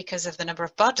 600,000 because of the number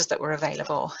of buds that were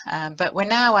available. But we're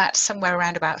now at somewhere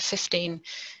around about 15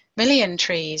 million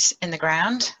trees in the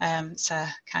ground. It's a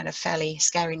kind of fairly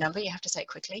scary number, you have to say it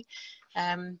quickly.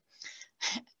 And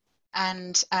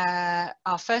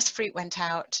our first fruit went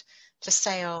out for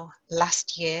sale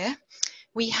last year.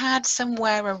 We had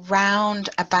somewhere around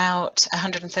about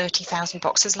 130,000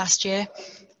 boxes last year.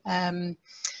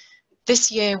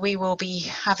 This year we will be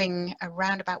having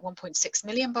around about 1.6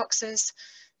 million boxes.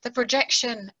 The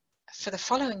projection for the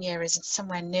following year is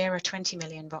somewhere nearer 20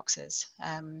 million boxes.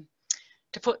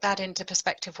 To put that into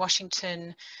perspective,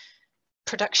 Washington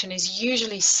production is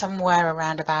usually somewhere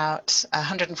around about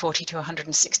 140 to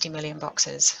 160 million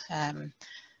boxes.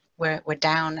 We're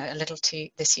down a little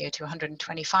this year to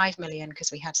 125 million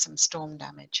because we had some storm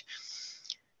damage.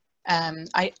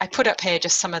 I put up here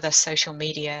just some of the social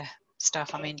media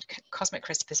stuff. I mean, Cosmic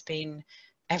Crisp has been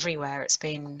everywhere. It's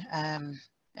been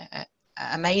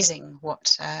amazing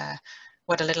what a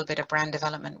little bit of brand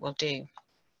development will do.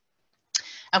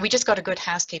 And we just got a Good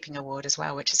Housekeeping Award as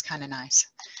well, which is kind of nice.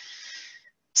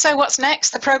 So what's next?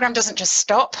 The program doesn't just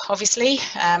stop, obviously.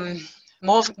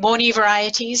 More new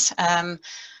varieties.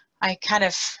 I kind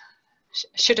of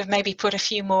should have maybe put a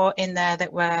few more in there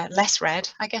that were less red.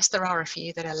 I guess there are a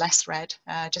few that are less red,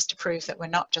 just to prove that we're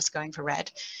not just going for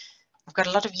red. I've got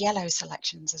a lot of yellow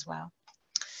selections as well.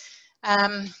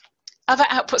 Other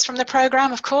outputs from the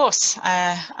program, of course.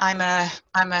 I'm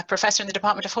a professor in the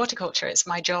Department of Horticulture. It's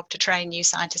my job to train new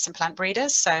scientists and plant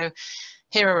breeders. So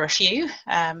here are a few.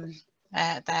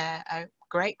 They're a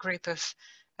great group of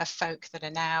folk that are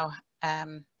now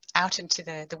out into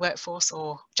the workforce,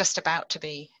 or just about to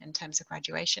be in terms of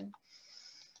graduation.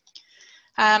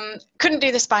 Couldn't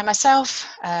do this by myself.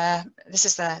 This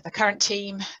is the current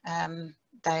team.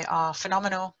 They are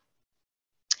phenomenal.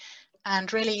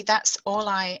 And really, that's all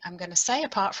I am going to say,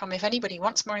 apart from if anybody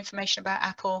wants more information about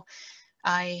apple.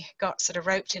 I got sort of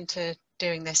roped into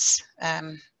doing this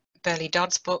Burley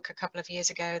Dodd's book a couple of years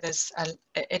ago.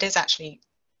 It is actually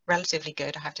relatively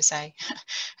good, I have to say,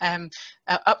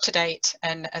 up to date,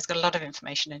 and has got a lot of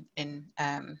information in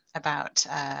about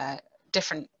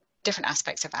different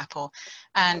aspects of apple.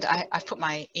 And I've put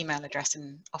my email address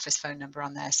and office phone number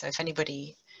on there, so if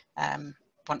anybody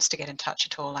wants to get in touch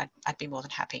at all, I'd be more than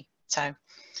happy. So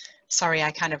sorry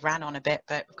I kind of ran on a bit,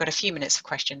 but we've got a few minutes for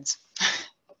questions.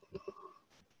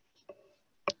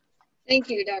 Thank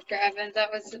you, Dr. Evans.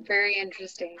 That was very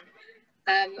interesting.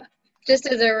 Just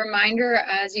as a reminder,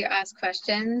 as you ask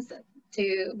questions,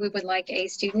 we would like a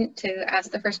student to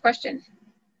ask the first question.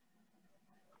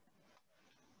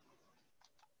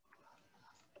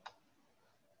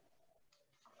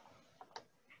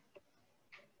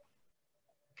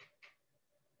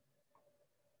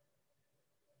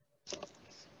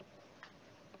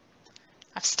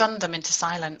 I've stunned them into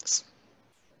silence.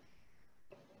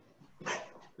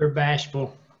 They're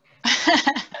bashful.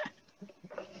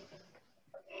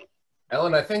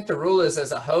 Ellen, I think the rule is,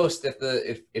 as a host,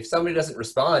 if somebody doesn't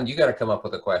respond, you got to come up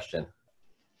with a question.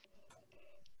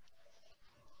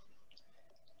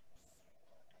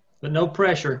 But no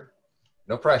pressure.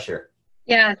 No pressure.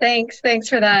 Yeah, thanks. Thanks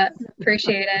for that.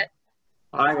 Appreciate it.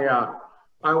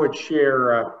 I would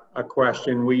share a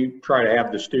question. We try to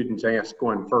have the students ask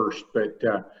one first, but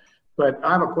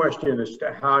I have a question as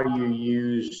to how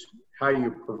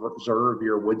you preserve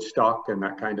your wood stock and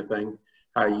that kind of thing,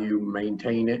 how you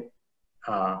maintain it.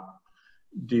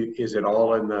 Is it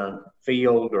all in the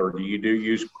field, or do you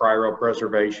use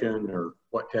cryopreservation, or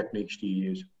what techniques do you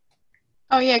use?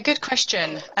 Oh yeah, good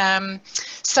question.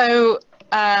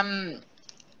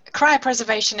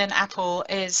 Cryopreservation in apple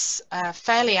is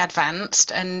fairly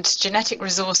advanced, and genetic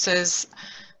resources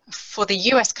for the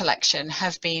US collection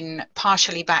have been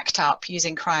partially backed up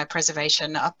using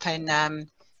cryopreservation up in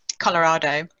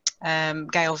Colorado.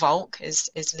 Gail Volk is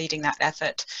leading that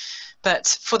effort.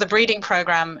 But for the breeding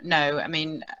program, no. I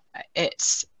mean,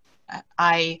 it's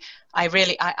I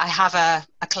have a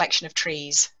collection of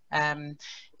trees.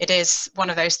 It is one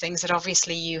of those things that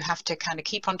obviously you have to kind of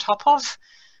keep on top of,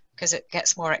 because it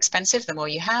gets more expensive the more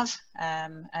you have.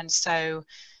 And so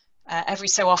every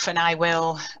so often I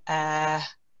will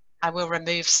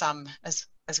remove some as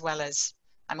well as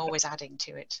I'm always adding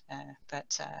to it.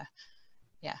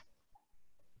 Yeah.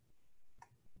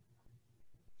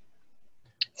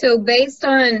 So based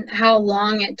on how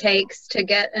long it takes to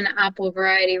get an apple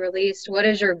variety released, what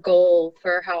is your goal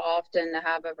for how often to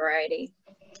have a variety?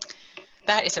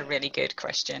 That is a really good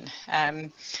question.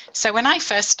 So when I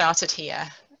first started here,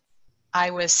 I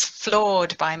was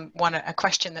floored by a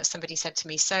question that somebody said to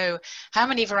me. So how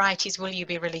many varieties will you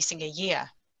be releasing a year?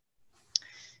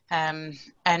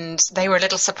 And they were a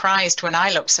little surprised when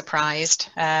I looked surprised.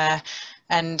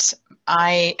 And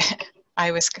I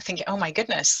was thinking, oh my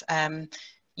goodness,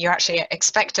 you actually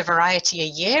expect a variety a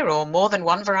year or more than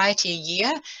one variety a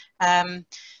year?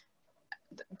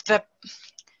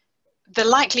 The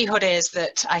likelihood is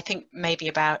that I think maybe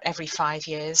about every 5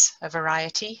 years a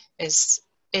variety is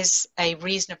a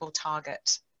reasonable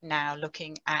target now,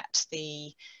 looking at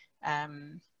the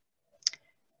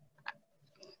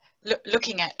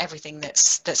looking at everything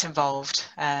that's involved.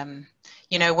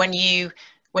 You know, when you're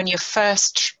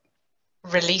first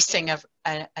releasing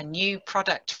a new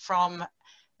product from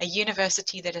a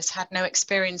university that has had no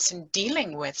experience in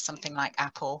dealing with something like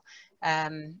Apple,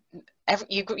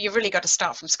 you've really got to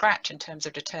start from scratch in terms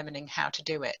of determining how to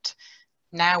do it.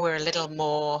 Now we're a little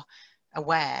more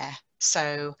aware,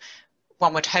 so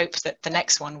one would hope that the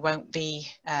next one won't be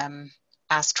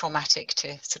as traumatic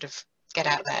to sort of get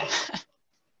out there.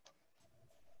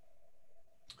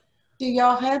 Do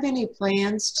y'all have any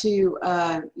plans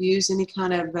to use any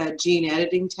kind of gene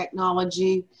editing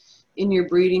technology in your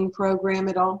breeding program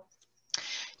at all?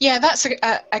 Yeah, that's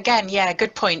again, yeah,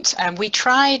 good point. We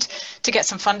tried to get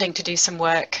some funding to do some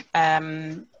work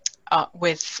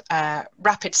with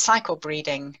rapid cycle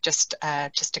breeding, just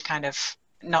to kind of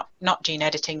not gene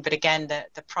editing, but again,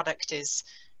 the product is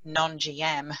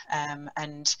non-GM,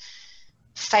 and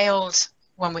failed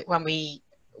when we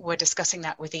were discussing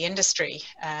that with the industry.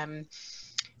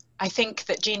 I think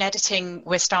that gene editing,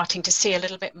 we're starting to see a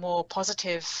little bit more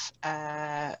positive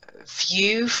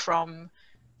view from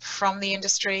the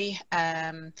industry,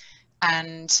 and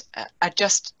are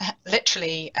just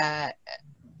literally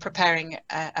preparing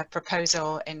a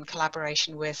proposal in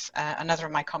collaboration with another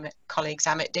of my colleagues,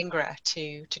 Amit Dhingra,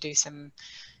 to do some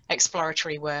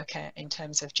exploratory work in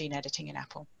terms of gene editing in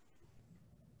apple.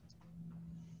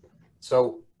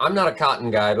 So I'm not a cotton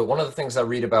guy, but one of the things I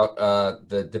read about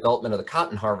the development of the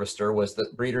cotton harvester was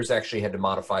that breeders actually had to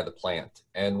modify the plant.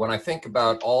 And when I think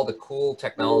about all the cool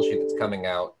technology that's coming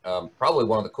out, probably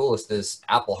one of the coolest is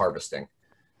apple harvesting.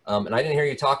 And I didn't hear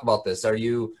you talk about this. Are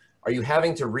you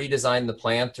having to redesign the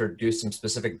plant or do some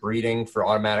specific breeding for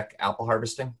automatic apple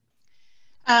harvesting?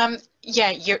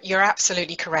 Yeah, you're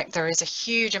absolutely correct. There is a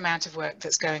huge amount of work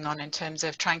that's going on in terms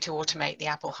of trying to automate the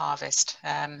apple harvest.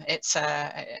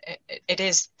 It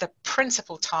is the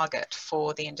principal target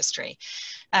for the industry.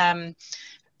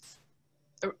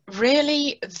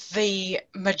 Really, the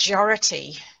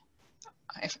majority,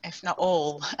 if not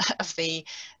all, of the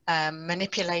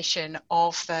manipulation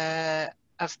of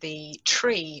the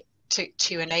tree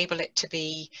to enable it to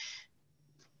be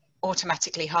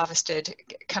automatically harvested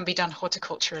can be done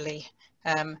horticulturally.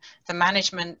 The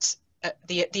management,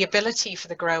 the ability for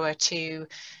the grower to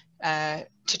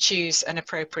choose an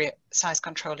appropriate size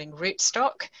controlling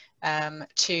rootstock,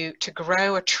 to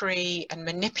grow a tree and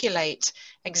manipulate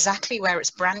exactly where its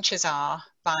branches are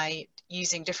by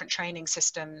using different training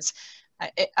systems.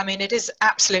 I mean, it is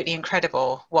absolutely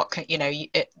incredible what can, you know,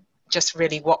 just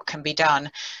really what can be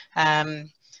done.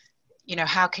 You know,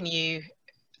 how can you,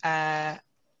 I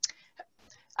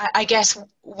guess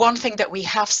one thing that we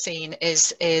have seen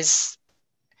is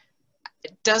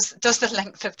does the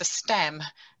length of the stem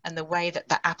and the way that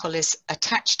the apple is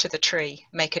attached to the tree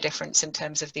make a difference in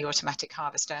terms of the automatic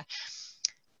harvester?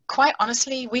 Quite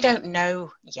honestly, we don't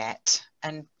know yet,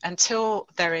 and until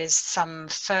there is some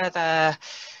further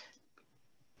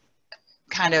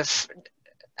kind of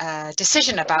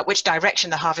decision about which direction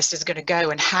the harvest is going to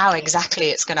go and how exactly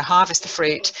it's going to harvest the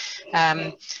fruit,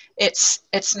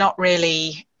 it's not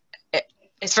really,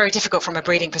 it's very difficult from a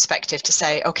breeding perspective to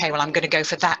say, okay, well, I'm going to go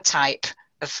for that type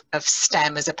of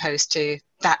stem as opposed to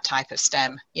that type of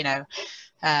stem, you know.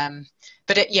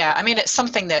 But yeah, I mean, it's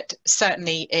something that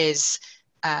certainly is,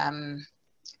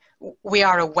 we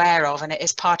are aware of, and it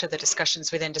is part of the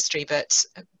discussions with industry, but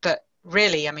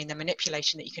really, I mean, the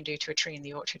manipulation that you can do to a tree in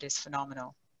the orchard is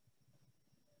phenomenal.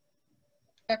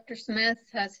 Dr. Smith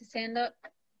has his hand up.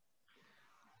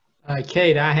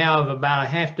 Kate, I have about a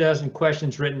half dozen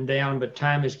questions written down, but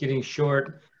time is getting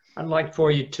short. I'd like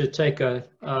for you to take a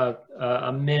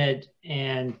minute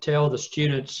and tell the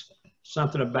students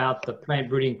something about the Plant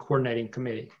Breeding Coordinating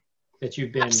Committee that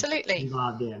you've been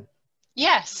involved in.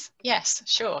 Yes,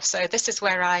 sure. So this is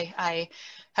where I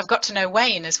have got to know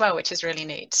Wayne as well, which is really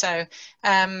neat. So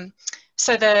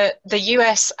so the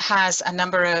US has a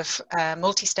number of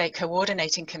multi-state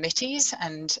coordinating committees,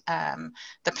 and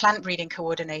the Plant Breeding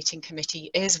Coordinating Committee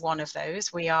is one of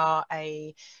those. We are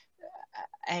a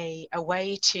a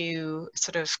way to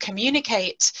sort of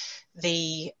communicate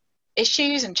the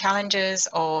issues and challenges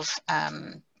of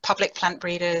public plant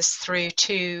breeders through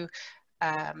to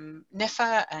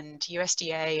NIFA and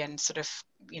USDA and sort of,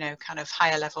 kind of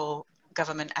higher level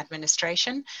government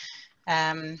administration.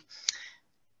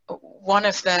 One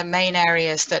of the main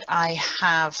areas that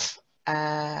I've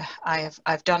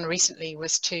done recently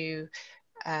was to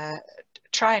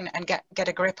try and get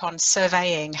a grip on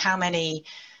surveying how many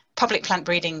public plant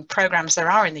breeding programs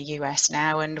there are in the US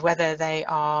now, and whether they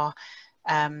are,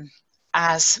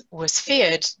 as was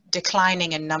feared,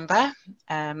 declining in number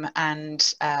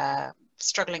and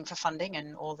struggling for funding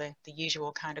and all the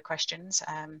usual kind of questions.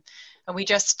 And we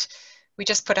just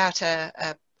put out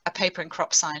a paper in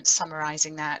Crop Science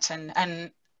summarizing that.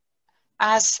 And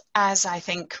as I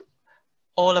think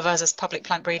all of us as public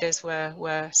plant breeders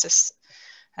were sort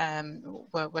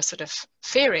of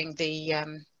fearing,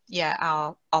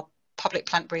 our public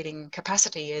plant breeding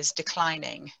capacity is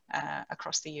declining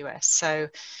across the US. So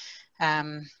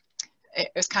it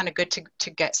was kind of good to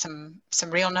get some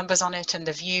real numbers on it. And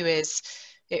the view is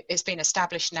it's been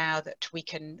established now that we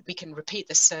can repeat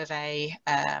the survey.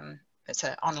 It's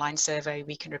an online survey.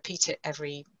 We can repeat it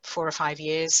every 4 or 5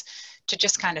 years to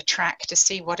just kind of track to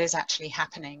see what is actually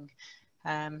happening.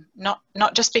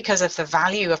 Not just because of the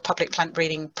value of public plant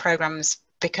breeding programs,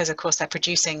 because of course they're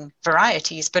producing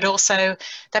varieties, but also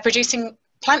they're producing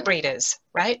plant breeders,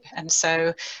 right? And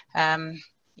so,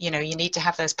 you need to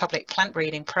have those public plant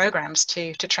breeding programs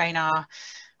to train our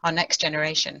next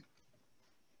generation.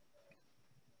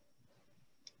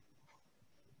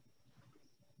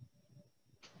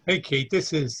 Hey, Kate,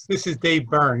 this is Dave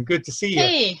Byrne. Good to see you.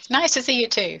 Hey, nice to see you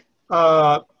too.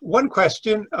 One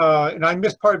question, and I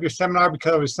missed part of your seminar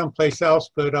because I was someplace else,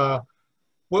 but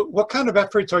what kind of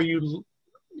efforts are you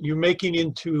making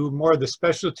into more of the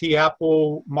specialty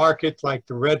apple market, like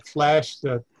the red flesh,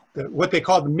 the what they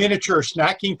call the miniature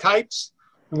snacking types,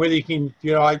 and whether you can,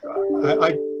 I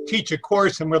teach a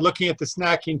course and we're looking at the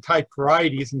snacking type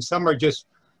varieties, and some are just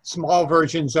small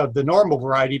versions of the normal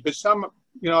variety, but some,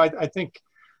 I think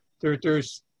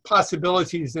there's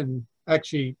possibilities in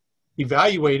actually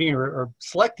evaluating or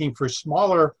selecting for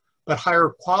smaller but higher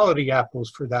quality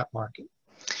apples for that market.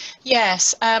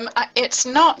 Yes, it's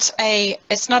not a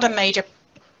major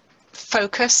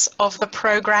focus of the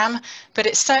program, but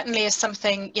it certainly is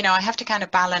something, I have to kind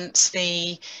of balance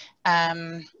the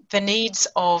needs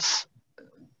of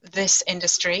this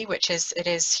industry, which is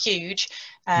huge,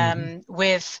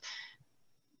 with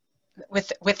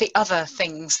the other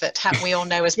things that we all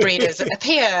know as breeders that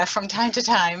appear from time to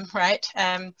time, right?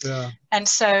 And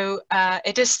so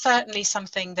it is certainly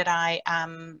something that I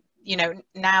am,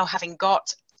 now having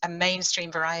got a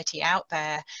mainstream variety out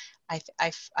there, I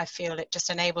feel it just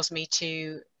enables me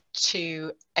to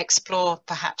explore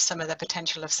perhaps some of the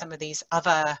potential of some of these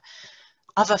other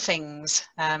things.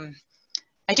 I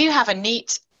do have a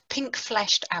neat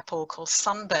pink-fleshed apple called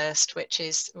Sunburst, which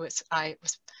I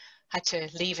had to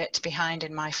leave it behind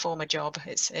in my former job.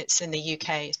 It's in the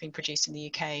UK. It's been produced in the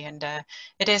UK, and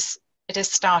it is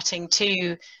starting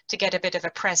to get a bit of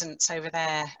a presence over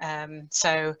there.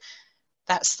 So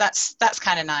that's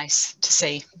kind of nice to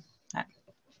see.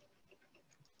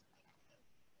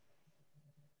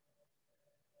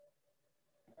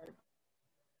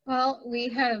 Well, we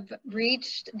have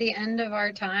reached the end of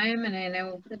our time, and I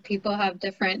know that people have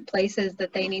different places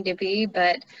that they need to be,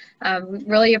 but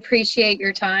really appreciate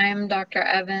your time, Dr.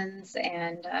 Evans,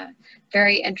 and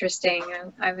very interesting.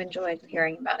 I've enjoyed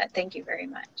hearing about it. Thank you very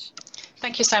much.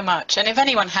 Thank you so much. And if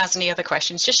anyone has any other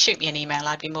questions, just shoot me an email.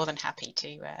 I'd be more than happy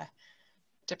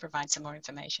to provide some more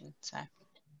information. So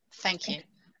thank you.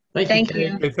 Thank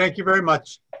you. Thank you very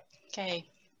much. Okay.